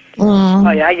 yeah. Mm.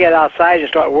 Oh, yeah, I get outside and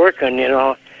start working, you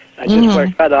know. I just wear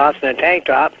cutoffs and a tank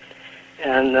top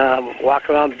and walk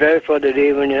around barefooted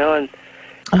even, you know, and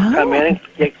come in and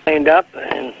get cleaned up.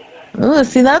 And Oh,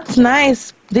 see, that's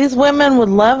nice. These women would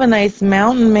love a nice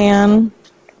mountain man.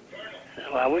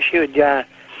 well, I wish you'd, yeah,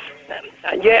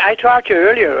 I talked to you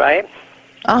earlier, right?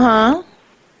 Uh-huh.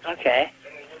 Okay.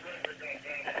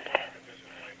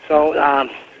 So, I'm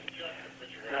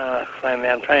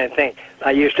trying to think.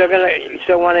 You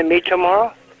still want to meet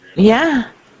tomorrow? Yeah.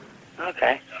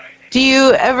 Okay. Do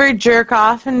you ever jerk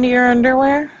off into your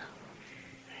underwear?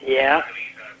 Yeah.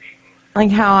 Like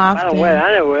how I often? don't wear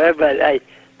underwear, but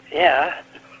yeah.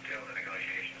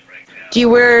 Do you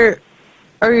wear,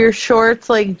 are your shorts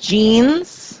like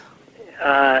jeans?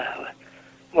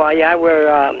 Well, yeah, I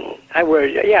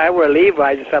wear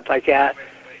Levi's and stuff like that.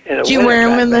 Do you wear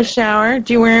them in the shower?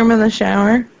 Do you wear them in the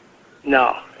shower?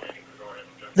 No.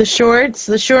 The shorts?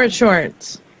 The short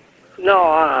shorts?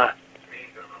 No,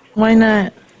 Why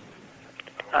not?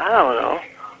 I don't know.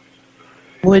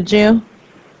 Would you?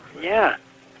 Yeah.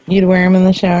 You'd wear them in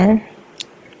the shower?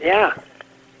 Yeah.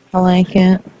 I like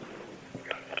it.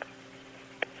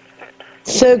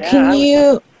 So can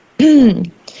you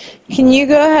can you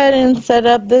go ahead and set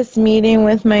up this meeting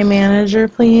with my manager,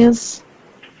 please?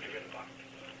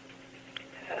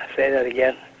 Say that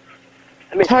again.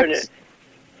 Let me turn it.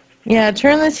 Yeah,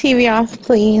 turn the TV off,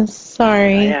 please.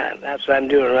 Sorry. Yeah, that's what I'm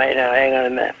doing right now. Hang on a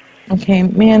minute. Okay,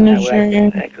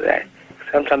 manager.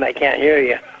 Sometimes I can't hear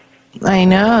you. I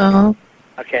know.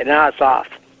 Okay, now it's off.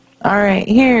 All right,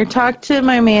 here, talk to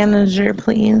my manager,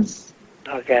 please.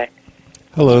 Okay.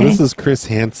 Hello, Okay. this is Chris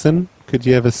Hansen. Could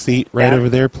you have a seat right over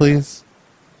there, please?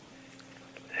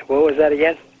 What was that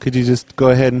again? Could you just go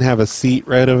ahead and have a seat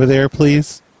right over there,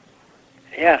 please?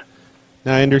 Yeah.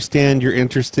 Now, I understand you're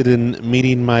interested in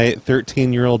meeting my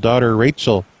 13-year-old daughter,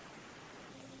 Rachel.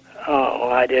 Oh,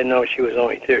 well, I didn't know she was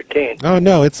only 13. Oh,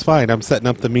 no, it's fine. I'm setting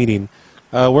up the meeting.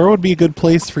 Where would be a good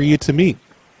place for you to meet?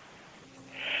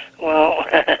 Well,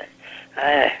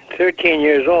 13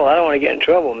 years old. I don't want to get in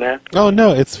trouble, man. Oh,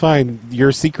 no, it's fine.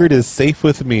 Your secret is safe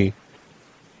with me.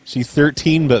 She's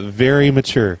 13, but very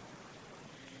mature.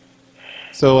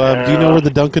 So, do you know where the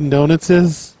Dunkin' Donuts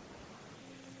is?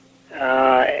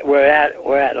 We're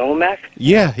at OMAC?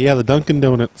 Yeah, the Dunkin'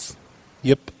 Donuts.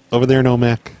 Yep, over there in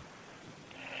OMAC.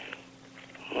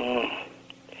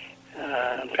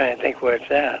 I'm trying to think where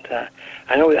it's at.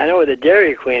 I know where the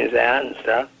Dairy Queen is at and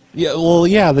stuff. Yeah, well,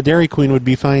 yeah, the Dairy Queen would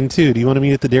be fine, too. Do you want to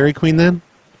meet at the Dairy Queen, then?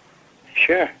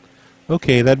 Sure.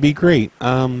 Okay, that'd be great.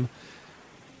 Now,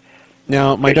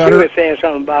 my But daughter... She was saying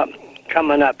something about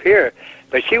coming up here,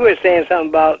 but she was saying something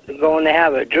about going to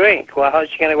have a drink. Well, how's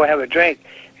she going to go have a drink?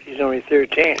 She's only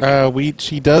 13.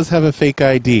 She does have a fake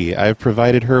ID. I've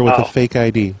provided her with a fake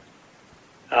ID.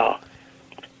 Oh.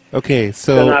 Okay,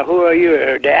 So now, who are you?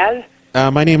 Her dad?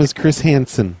 my name is Chris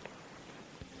Hansen.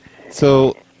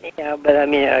 So, Yeah, but I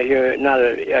mean, are you her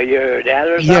dad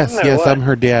or something? yes, or what? I'm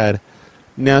her dad.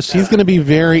 Now, she's going to be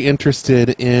very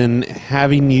interested in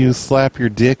having you slap your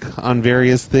dick on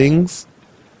various things.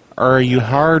 Are you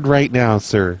hard right now,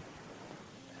 sir?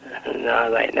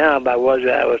 Not right now, but I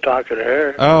was talking to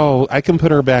her. Oh, I can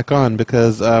put her back on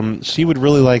because she would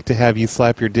really like to have you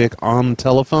slap your dick on the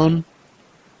telephone.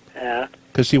 Yeah.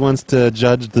 Because she wants to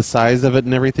judge the size of it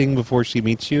and everything before she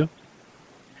meets you.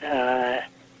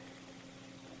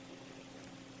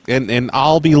 And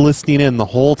I'll be listening in the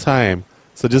whole time.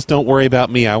 So just don't worry about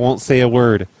me. I won't say a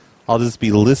word. I'll just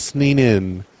be listening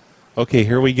in. Okay,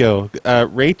 here we go.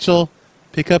 Rachel,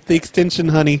 pick up the extension,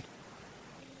 honey.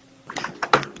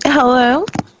 Hello?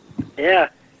 Yeah.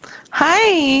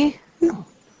 Hi.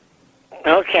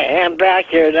 Okay, I'm back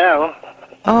here now.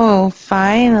 Oh,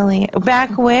 finally.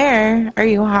 Back where? Are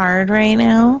you hard right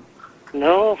now?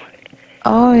 No.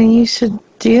 Oh, you should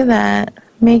do that.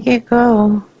 Make it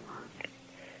go.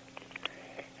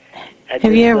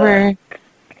 Have you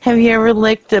ever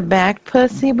licked a back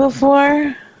pussy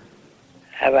before?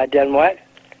 Have I done what?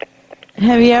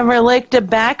 Have you ever licked a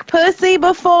back pussy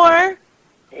before?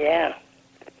 Yeah.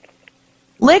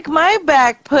 Lick my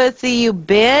back pussy, you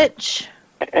bitch.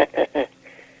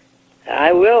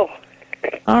 I will.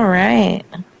 All right.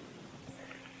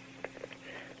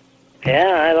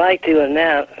 Yeah, I like doing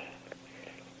that.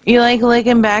 You like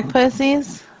licking back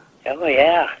pussies? Oh,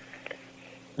 yeah.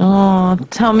 Oh,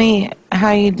 tell me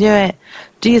how you do it.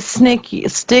 Do you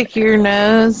stick your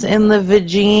nose in the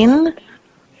vagine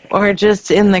or just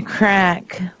in the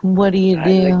crack? What do you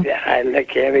do? I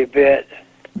lick every bit.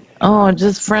 Oh,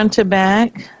 just front to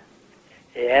back?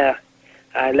 Yeah,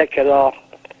 I lick it all.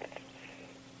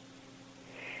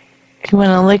 You want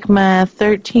to lick my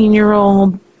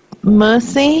 13-year-old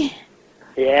mussy?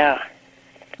 Yeah.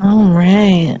 All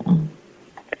right.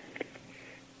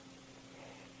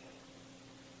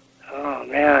 Oh,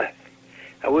 man.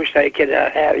 I wish I could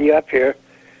have you up here.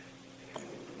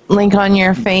 Like on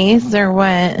your face or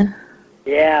what?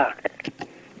 Yeah.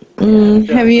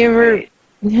 Have you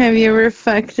ever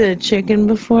fucked a chicken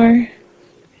before?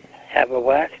 Have a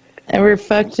what? Ever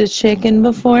fucked a chicken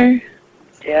before?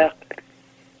 Yeah.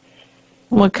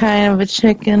 What kind of a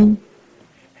chicken?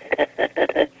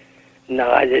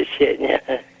 No, I just shitting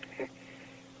you.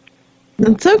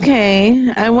 It's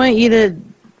okay. I want you to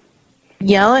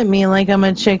yell at me like I'm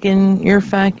a chicken you're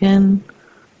fucking.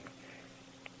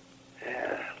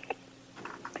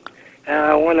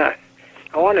 I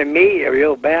wanna meet you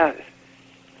real bad.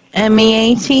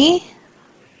 MEAT?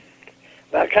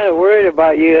 But I'm kind of worried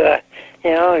about you.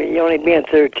 You know, you only being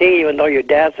 13, even though your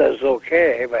dad says it's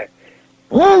okay. But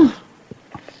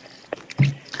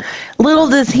Little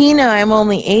does he know I'm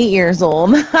only 8 years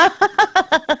old.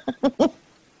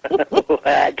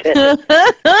 what?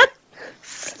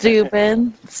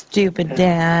 Stupid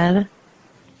dad.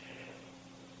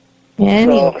 So,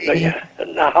 Anyway.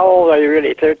 now, how old are you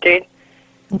really? 13?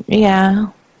 Yeah.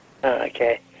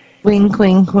 Okay. Wink,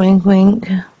 wink, wink, wink.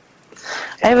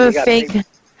 I have a You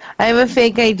got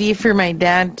fake ID for my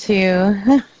dad too.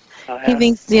 Oh, He yeah.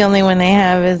 thinks the only one I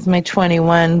have is my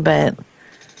 21, but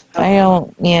I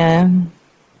don't. Yeah,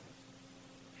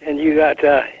 And you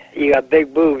got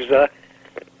big boobs, huh?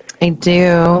 I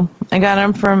do. I got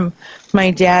them from my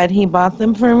dad. He bought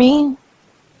them for me.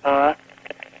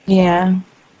 Yeah.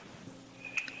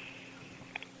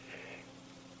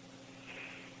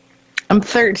 I'm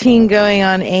 13 going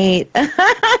on 8.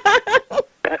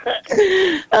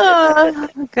 Oh,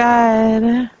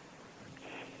 God.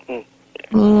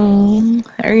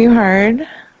 Are you hard?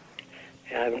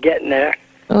 Yeah, I'm getting there.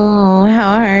 Oh,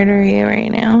 how hard are you right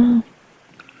now?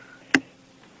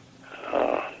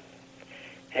 Oh,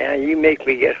 yeah, you make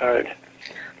me get hard.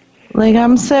 Like,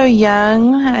 I'm so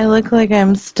young. I look like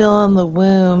I'm still in the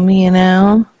womb, you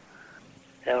know?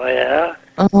 Oh, yeah?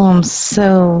 Oh, I'm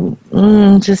so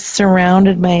just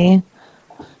surrounded by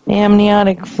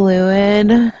amniotic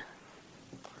fluid.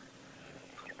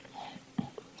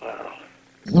 Wow.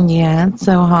 Yeah, it's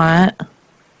so hot.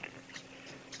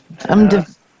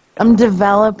 I'm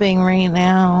developing right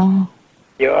now.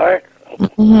 You are?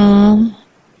 Mhm.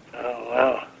 Oh,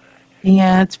 wow.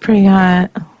 Yeah, it's pretty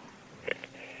hot.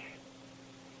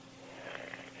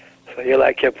 So you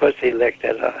like your pussy licked,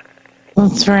 huh?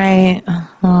 That's right.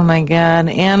 Oh my God,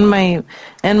 and my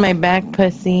back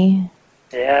pussy.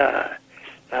 Yeah,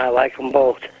 I like them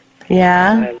both.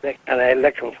 Yeah. I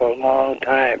lick them for a long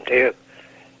time too.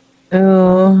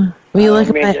 Ooh, will you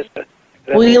lick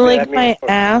my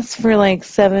for ass for like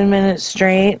 7 minutes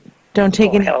straight? Don't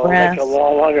take any hell, I breaths. lick a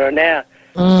lot longer than that.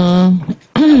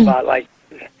 About like,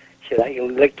 shit, I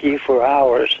can lick you for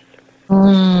hours.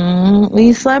 Will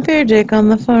you slap your dick on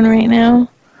the phone right now?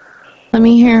 Let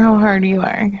me hear how hard you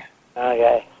are.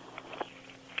 Okay.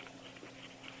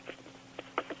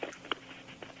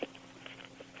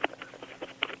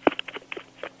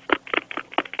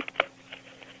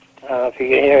 If you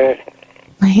can hear it.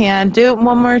 Yeah, do it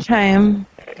one more time.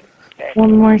 Okay.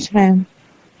 One more time.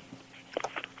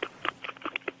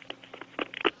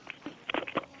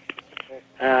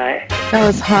 Alright. That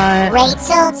was hot.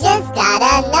 Rachel just got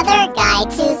another guy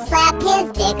to slap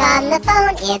his dick on the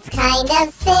phone. It's kind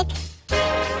of sick.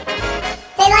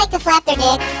 They like to slap their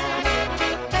dicks.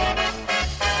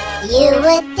 You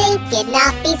would think it'd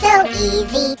not be so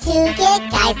easy to get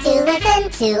guys to listen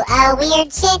to a weird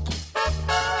chick.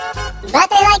 But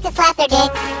they like to slap their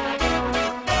dicks.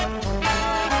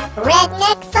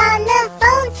 Rednecks on the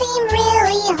phone men seem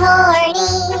really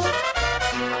horny.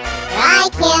 I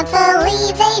can't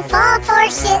believe they fall for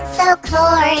shit so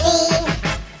corny.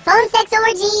 Phone sex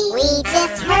orgy. We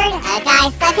just heard a guy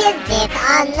slap his dick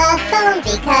on the phone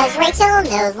because Rachel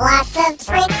knows lots of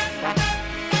tricks.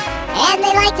 And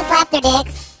they like to slap their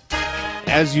dicks.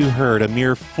 As you heard, a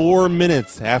mere 4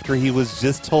 minutes after he was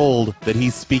just told that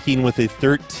he's speaking with a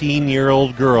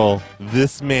 13-year-old girl,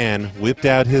 this man whipped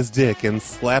out his dick and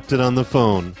slapped it on the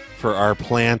phone for our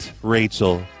plant,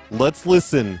 Rachel. Let's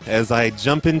listen as I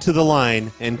jump into the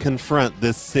line and confront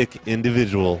this sick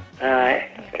individual. All right.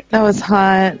 That was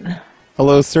hot.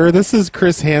 Hello, sir. This is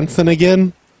Chris Hansen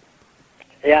again.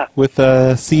 Yeah. With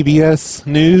CBS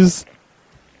News.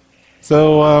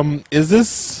 So, is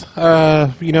this,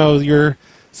 your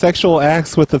sexual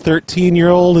acts with the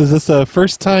 13-year-old? Is this a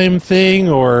first-time thing,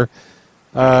 or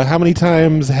how many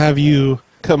times have you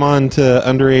come on to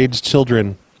underage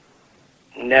children?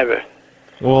 Never.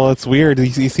 Well, it's weird.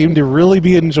 You seem to really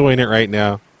be enjoying it right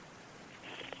now.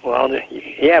 Well,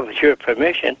 yeah, with your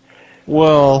permission.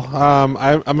 Well,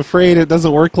 I'm afraid it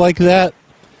doesn't work like that.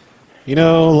 You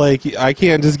know, like, I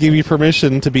can't just give you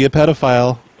permission to be a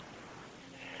pedophile.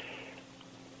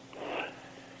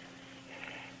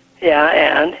 Yeah,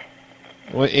 and?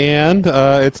 Well, and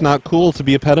it's not cool to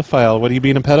be a pedophile. What are you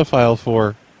being a pedophile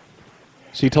for?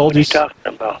 She told you. What are you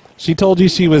talking about? She told you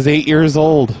she was 8 years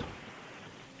old.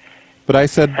 But I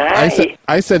said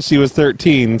I said she was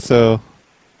 13. So.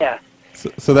 Yeah.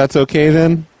 So that's okay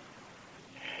then.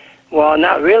 Well,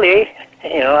 not really.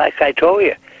 You know, like I told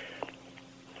you.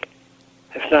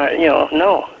 It's not.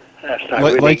 No. That's not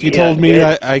really. Like you told me,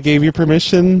 I gave you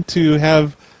permission to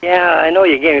have. Yeah, I know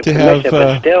you gave me permission,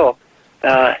 but still,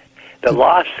 the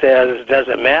law says it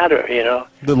doesnn't matter, you know.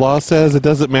 The law says it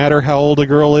doesn't matter how old a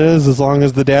girl is as long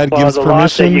as the dad gives the permission. Law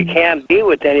says you can't be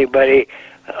with anybody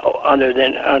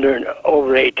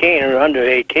over 18 or under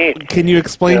 18. Can you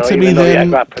explain to me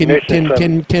then?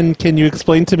 Can you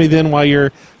explain to me then why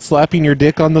you're slapping your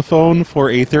dick on the phone for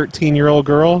a 13-year-old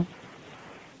girl?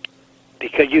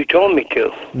 Because you told me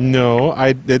to. No,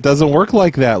 it doesn't work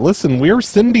like that. Listen, we're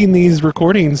sending these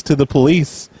recordings to the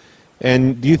police,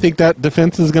 and do you think that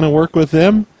defense is going to work with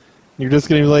them? You're just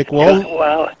going to be like,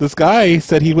 well, this guy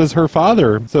said he was her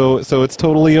father, so it's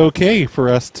totally okay for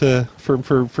us to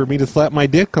for me to slap my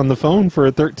dick on the phone for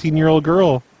a 13-year-old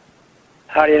girl.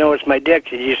 How do you know it's my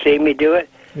dick? Did you see me do it?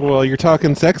 Well, you're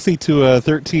talking sexy to a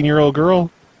 13-year-old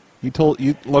girl.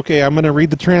 Okay, I'm going to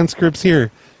read the transcripts here.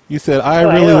 You said, I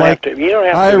really like... You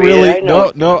don't have to read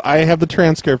it. No, I have the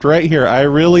transcript right here. I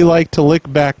really like to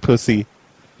lick back pussy.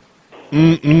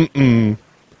 I'm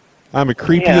a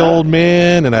creepy old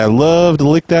man, and I love to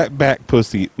lick that back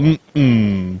pussy.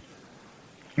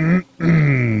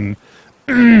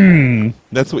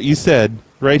 That's what you said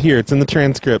right here. It's in the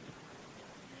transcript.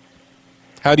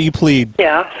 How do you plead?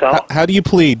 Yeah, so? How do you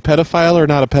plead? Pedophile or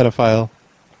not a pedophile?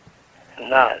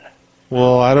 Not.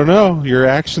 Well, I don't know. Your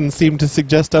actions seem to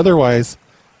suggest otherwise.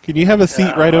 Can you have a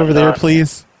seat right over there,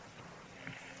 please?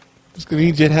 Just going to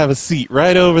need you to have a seat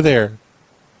right over there.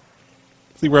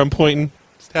 See where I'm pointing?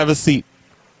 Just have a seat.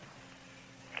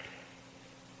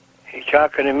 You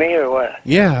talking to me or what?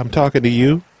 Yeah, I'm talking to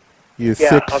you. You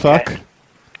sick fuck.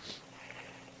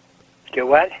 You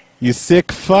what? You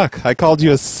sick fuck. I called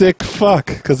you a sick fuck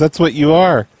because that's what you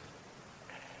are.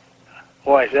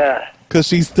 Why is that? Because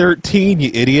she's 13,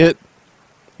 you idiot.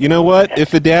 You know what?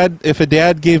 If a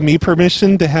dad gave me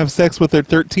permission to have sex with their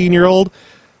 13-year-old,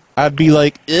 I'd be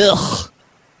like, ugh.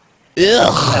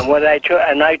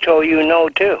 And I told you no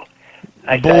too.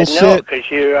 I said no because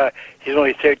she's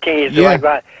only 13. You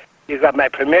said you got my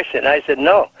permission. I said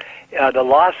no. The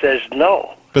law says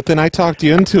no. But then I talked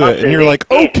you into it, and you're like,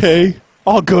 okay,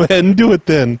 I'll go ahead and do it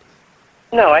then.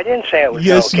 No, I didn't say it was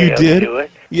yes, okay you did. to do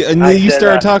it. Yeah, and then you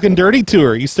started talking dirty to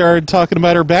her. You started talking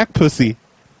about her back pussy.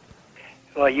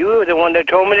 Well, you were the one that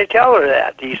told me to tell her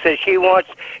that. You said she wants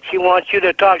you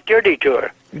to talk dirty to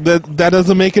her. That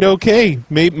doesn't make it okay.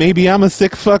 Maybe I'm a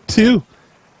sick fuck too.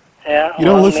 Yeah. You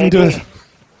don't listen to it.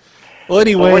 Well,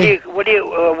 anyway. What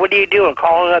are you doing?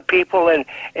 Calling up people and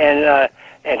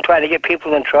trying to get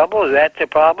people in trouble? Is that the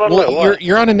problem? Well,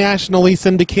 you're on a nationally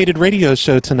syndicated radio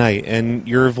show tonight, and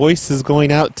your voice is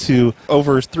going out to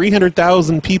over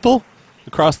 300,000 people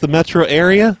across the metro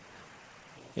area,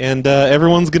 and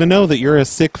everyone's going to know that you're a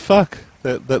sick fuck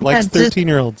that likes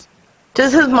 13-year-olds.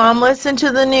 Does his mom listen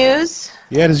to the news?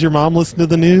 Yeah, does your mom listen to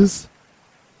the news?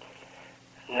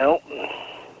 Nope.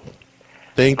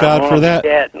 Thank God for that.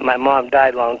 Dead. My mom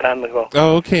died a long time ago.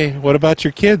 Oh, okay. What about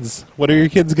your kids? What are your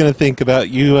kids going to think about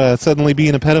you suddenly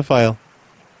being a pedophile?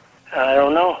 I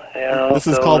don't know. I don't know This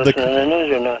if is they'll called listen to the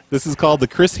news or not. This is called the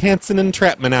Chris Hansen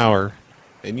Entrapment Hour,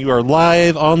 and you are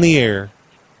live on the air.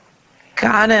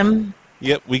 Got him.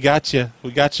 Yep, we got you.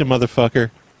 We got you, motherfucker.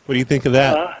 What do you think of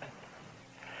that?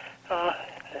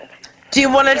 Do you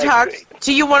want to talk?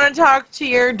 Do you want to talk to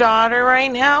your daughter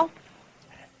right now?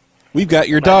 We've got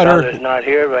your My daughter. daughter's not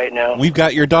here right now. We've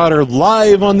got your daughter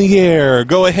live on the air.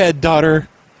 Go ahead, daughter.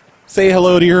 Say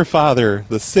hello to your father,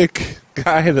 the sick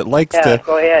guy that likes Yeah, to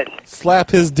go ahead. slap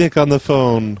his dick on the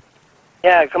phone.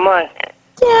 Yeah, come on.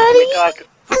 Daddy.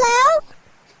 Hello?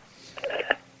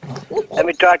 Let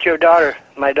me talk to your daughter,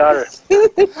 my daughter. Hey,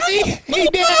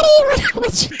 Daddy,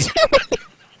 what you doing?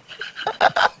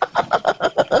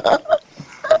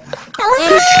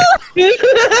 Hello?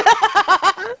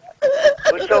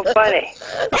 What's so funny?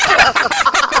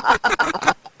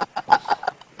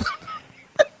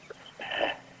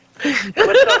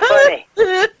 What's so funny?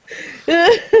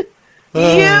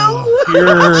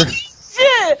 You're...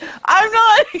 Shit! I'm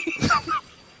not.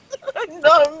 I'm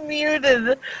not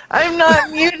muted. I'm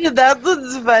not muted. That's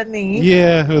what's funny.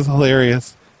 Yeah, it was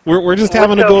hilarious. We're just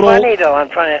having a What's good so old... funny, though? I'm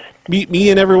trying to... Me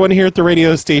and everyone here at the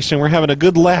radio station, we're having a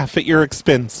good laugh at your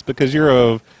expense because you're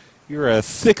a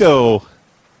sicko.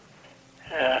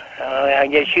 I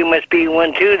guess you must be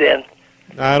one too, then.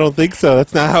 I don't think so.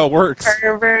 That's not how it works.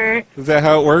 Pervert. Is that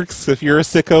how it works? If you're a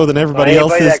sicko, then everybody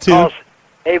else is too?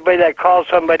 Anybody that calls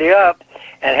somebody up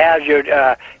and has your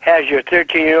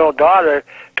 13-year-old daughter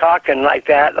talking like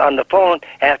that on the phone,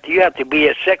 you have to be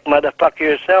a sick motherfucker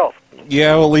yourself.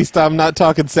 Yeah, well, at least I'm not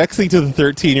talking sexy to the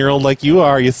 13-year-old like you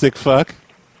are, you sick fuck.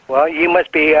 Well, you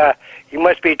must be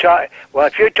talking. Well,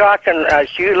 if you're talking,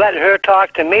 you let her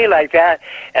talk to me like that,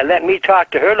 and let me talk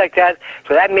to her like that.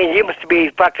 So that means you must be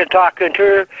fucking talking to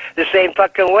her the same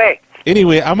fucking way.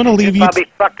 Anyway, I'm gonna leave you. Probably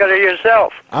fucking her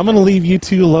yourself. I'm gonna leave you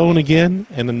two alone again,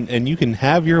 and you can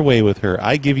have your way with her.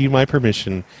 I give you my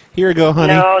permission. Here you go,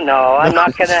 honey. No, I'm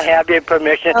not gonna have your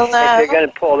permission if you're gonna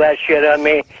pull that shit on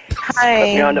me. Hi. Put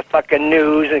me on the fucking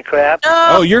news and crap.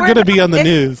 Oh, you're gonna be on the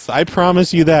news. I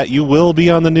promise you that. You will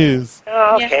be on the news.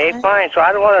 Oh, okay, fine. So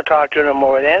I don't want to talk to her no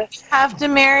more then. You have to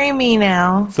marry me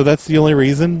now. So that's the only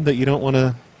reason that you don't want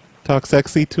to talk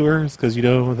sexy to her, is because you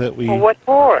know that we... Well, what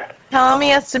for? Tell him he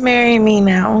has to marry me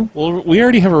now. Well, we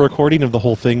already have a recording of the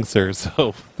whole thing, sir,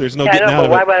 so there's no Yeah, I getting know, out but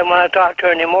of why it. would I want to talk to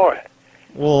her anymore?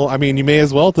 Well, I mean, you may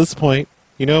as well at this point.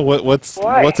 You know, what's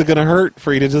it going to hurt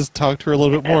for you to just talk to her a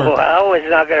little bit more? Well, it's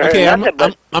not going to Okay, hurt nothing,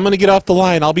 but... I'm going to get off the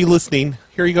line. I'll be listening.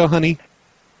 Here you go, honey.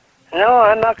 No,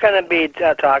 I'm not going to be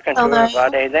talking to her Hello?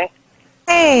 about anything.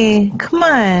 Hey, come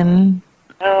on.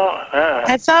 No,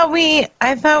 I thought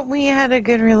we had a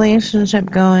good relationship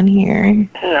going here.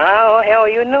 No, hell,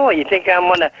 you know. You think I'm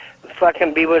going to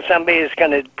fucking be with somebody that's going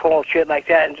to pull shit like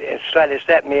that and try to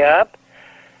set me up?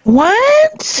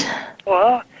 What?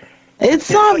 Well...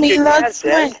 It's not me. That's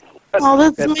my. Oh,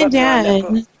 that's my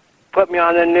dad. Put me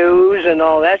on the news and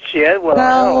all that shit.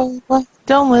 Well, No,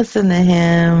 don't listen to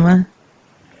him.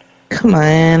 Come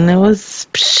on, it was.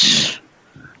 Psh.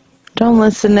 Don't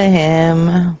listen to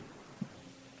him.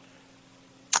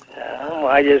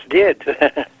 I just did.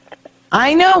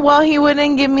 I know. Well, he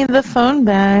wouldn't give me the phone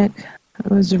back.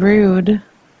 It was rude.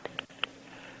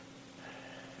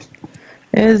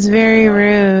 It was very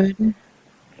rude.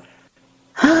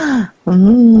 It was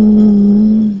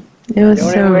the only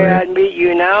so way rude. I'd meet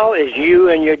you now is you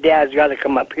and your dad's got to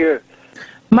come up here.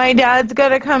 My dad's got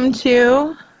to come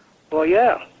too? Well,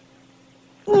 yeah.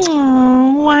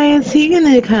 Oh, why is he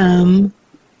going to come?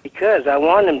 Because I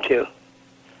want him to.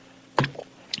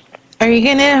 Are you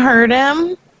going to hurt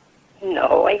him?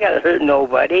 No, I ain't got to hurt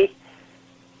nobody.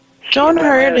 Don't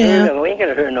hurt him. We ain't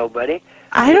going to hurt nobody.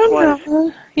 I don't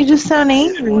know. You just sound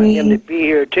angry. I want him to be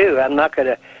here, too. I'm not going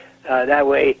to, that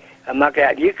way, I'm not going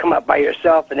to have you come up by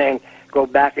yourself and then go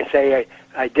back and say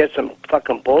I did some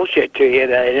fucking bullshit to you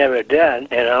that I never done,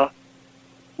 you know?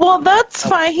 Well, that's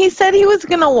fine. He said he was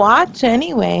going to watch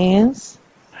anyways.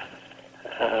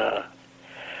 No,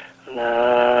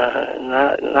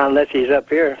 not unless he's up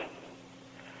here.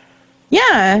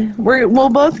 Yeah, we'll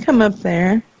both come up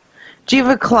there. Do you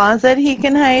have a closet he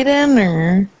can hide in,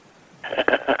 or?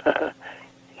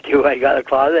 Do I got a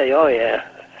closet? Oh, yeah.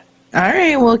 All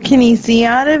right, well, can he see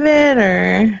out of it,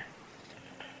 or?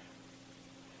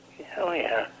 Oh,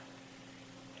 yeah.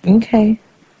 Okay.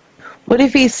 What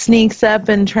if he sneaks up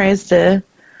and tries to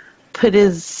put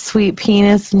his sweet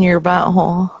penis in your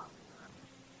butthole?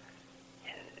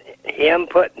 Him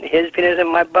put his penis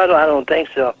in my butthole? I don't think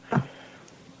so.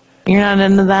 You're not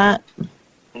into that?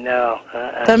 No.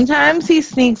 Sometimes he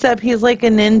sneaks up. He's like a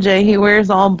ninja. He wears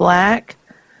all black.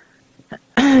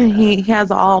 He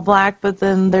has all black, but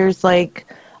then there's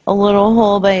like a a little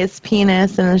hole by his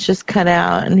penis and it's just cut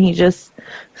out, and he just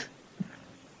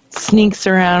sneaks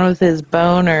around with his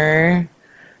boner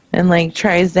and like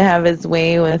tries to have his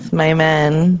way with my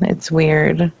men. It's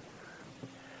weird.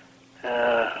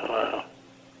 Well,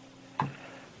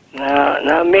 no,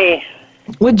 not me.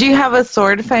 Would you have a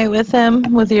sword fight with him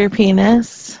with your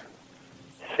penis?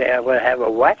 Say I would have a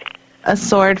what? A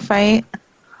sword fight?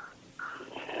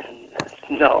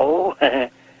 No.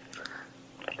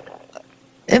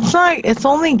 It's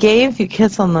only gay if you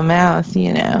kiss on the mouth,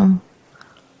 you know.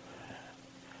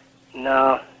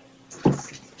 No.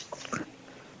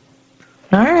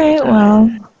 Alright, well,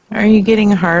 are you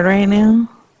getting hard right now?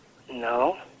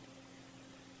 No.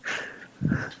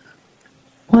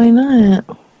 Why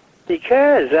not?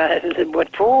 Because,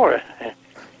 what for?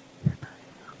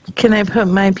 Can I put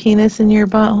my penis in your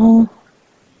butthole?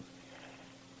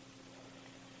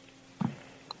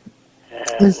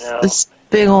 This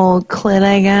big old clit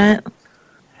I got?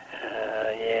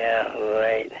 Yeah,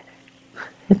 right.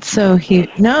 It's so huge.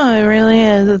 No, it really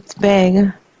is. It's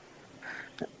big.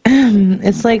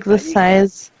 It's like the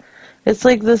size. It's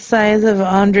like the size of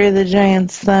Andre the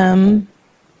Giant's thumb.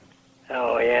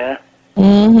 Oh, yeah?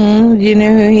 Mm-hmm. Do you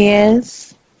know who he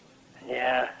is?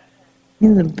 Yeah.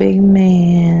 He's a big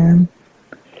man.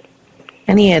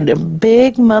 And he had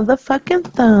big motherfucking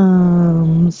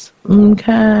thumbs.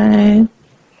 Okay.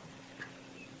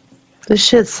 This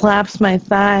shit slaps my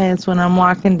thighs when I'm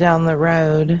walking down the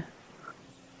road.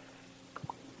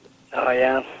 Oh,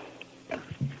 yeah?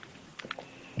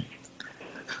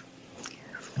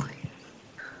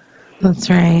 That's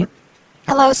right.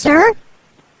 Hello, sir?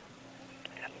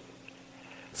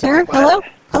 Sir, hello?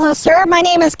 Hello, sir. My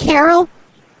name is Carol.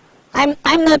 I'm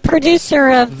the producer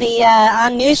of the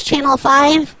on News Channel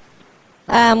 5.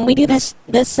 We do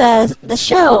the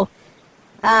show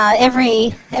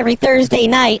every Thursday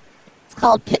night. It's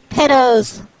called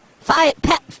Pedos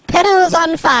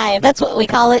on 5. That's what we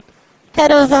call it.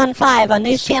 Pedos on 5 on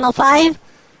News Channel 5.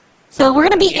 So we're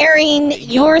going to be airing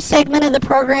your segment of the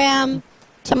program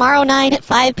tomorrow night at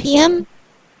 5 p.m.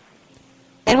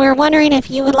 And we're wondering if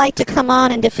you would like to come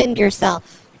on and defend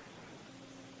yourself.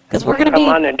 Because we're going to be...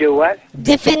 Come on and do what?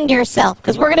 Defend yourself.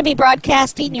 Because we're going to be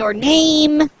broadcasting your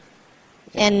name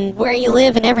and where you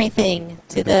live and everything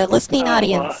to the listening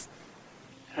audience.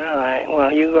 All right.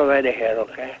 Well, you go right ahead,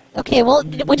 okay? Okay, well,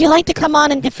 would you like to come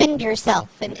on and defend yourself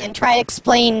and try to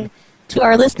explain to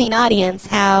our listening audience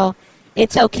how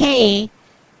it's okay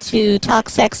to talk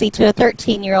sexy to a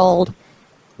 13-year-old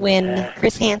when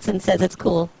Chris Hansen says it's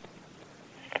cool?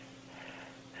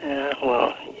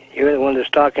 Well, you're the one that's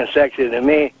talking sexy to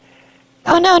me.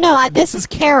 Oh, no, this is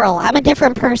Carol. I'm a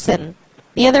different person.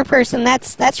 The other person,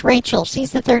 that's Rachel.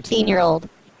 She's the 13-year-old.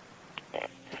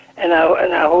 And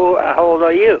how old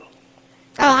are you?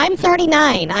 Oh, I'm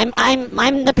 39.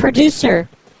 I'm the producer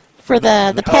for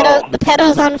the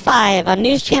Pedos on 5 on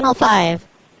News Channel 5.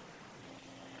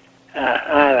 All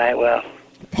right, well.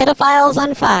 Pedophiles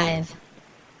on 5.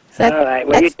 So all right,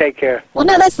 well, you take care. Well,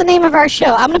 no, that's the name of our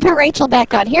show. I'm going to put Rachel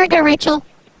back on. Here we go, Rachel.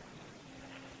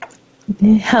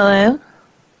 Hello?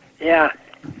 Yeah.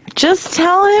 Just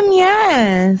tell him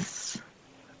yes.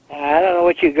 I don't know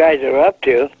what you guys are up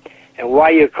to and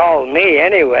why you called me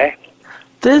anyway.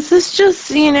 This is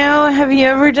just, have you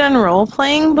ever done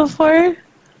role-playing before?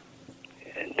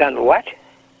 Done what?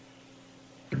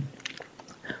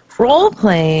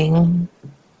 Role-playing.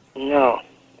 No.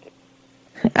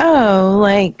 Oh,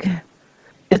 like,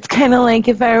 it's kind of like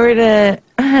if I were to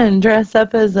dress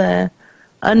up as a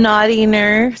naughty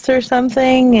nurse or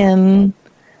something, and,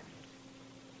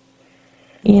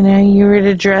 you were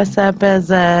to dress up as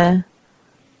a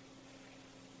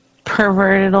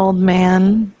perverted old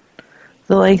man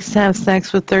that likes to have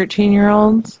sex with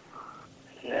 13-year-olds?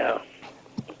 No.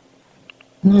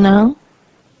 No?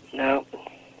 No.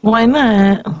 Why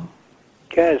not?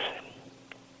 Because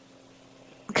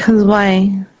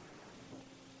why?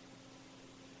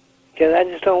 Because I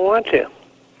just don't want to.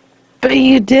 But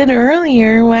you did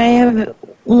earlier.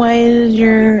 Why did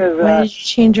you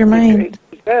change your mind?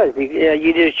 Because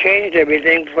you just changed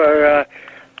everything for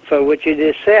what you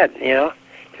just said,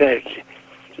 to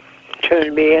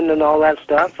turn me in and all that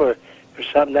stuff, or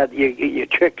something that you're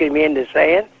tricking me into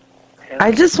saying.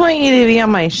 I just want you to be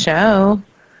on my show.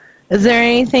 Is there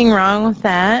anything wrong with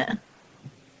that?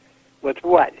 With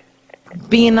what?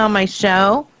 Being on my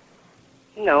show?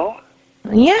 No.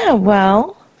 Yeah,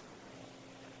 well,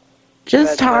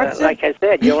 just talk to... Like I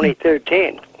said, you're only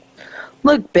 13.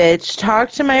 Look, bitch,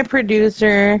 talk to my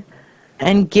producer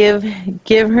and give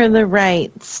her the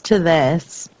rights to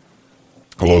this.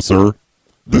 Hello, sir.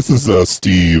 This is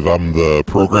Steve. I'm the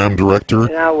program director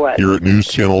Now what? here at News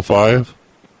Channel 5.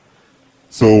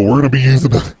 So we're gonna be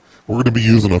using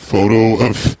a photo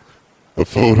of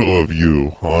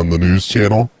you on the news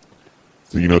channel.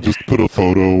 So just put a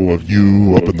photo of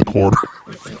you up in the corner.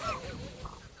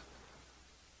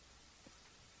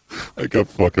 I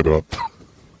kept fucking up.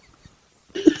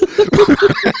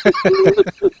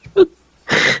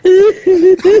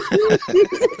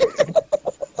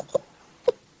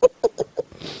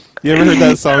 You ever heard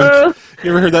that song?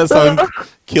 You ever heard that song,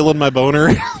 "Killing My Boner"?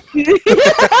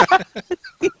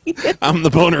 I'm the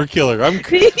boner killer. I'm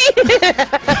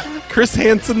Chris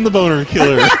Hansen, the boner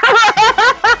killer.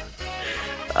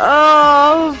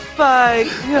 Oh, fuck.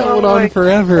 That went on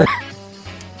forever.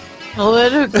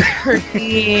 What a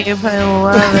creep. I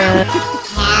love it.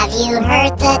 Have you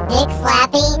heard the dick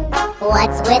slapping?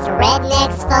 What's with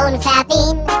rednecks phone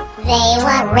fapping? They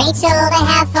want Rachel to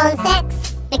have phone sex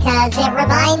because it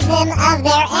reminds them of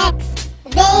their ex.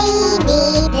 They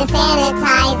need to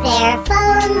sanitize their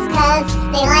phones cause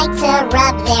they like to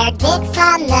rub their dicks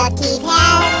on the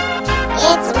keypad.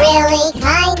 It's really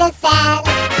kind of sad.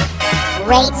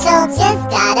 Rachel just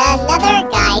got another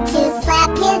guy to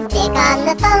slap his dick on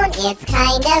the phone. It's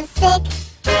kind of sick.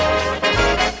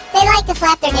 They like to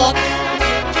slap their dicks.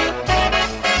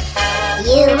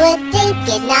 You would think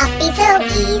it'd not be so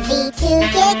easy to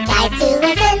get guys to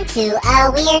listen to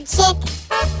a weird chick.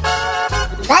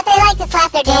 But they like to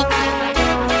slap their dicks.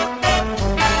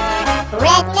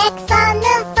 Rednecks on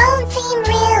the phone seem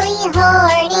really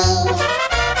horny.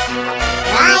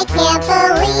 I can't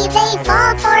believe they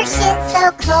fall for shit so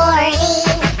corny.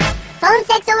 Phone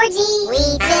sex orgy.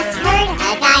 We just heard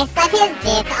a guy slap his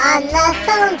dick on the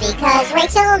phone because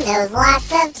Rachel knows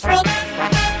lots of tricks.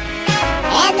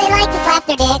 And they like to slap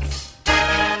their dicks.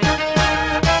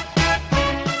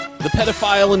 The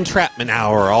Pedophile Entrapment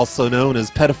Hour, also known as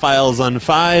Pedophiles on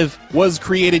 5, was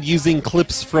created using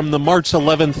clips from the March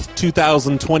 11th,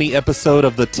 2020 episode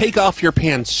of the Take Off Your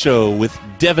Pants show with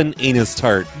Devin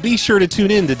Anistart. Be sure to tune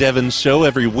in to Devin's show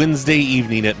every Wednesday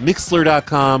evening at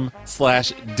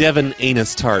mixler.com/Devin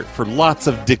Anistart for lots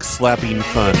of dick-slapping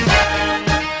fun.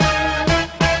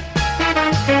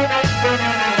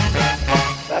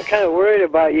 I'm kind of worried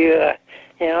about you.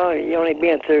 You only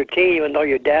being 13, even though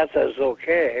your dad says it's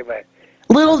okay. But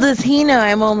Little does he know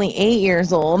I'm only 8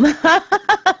 years old.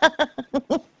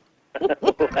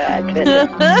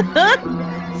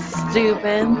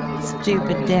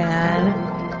 Stupid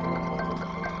dad.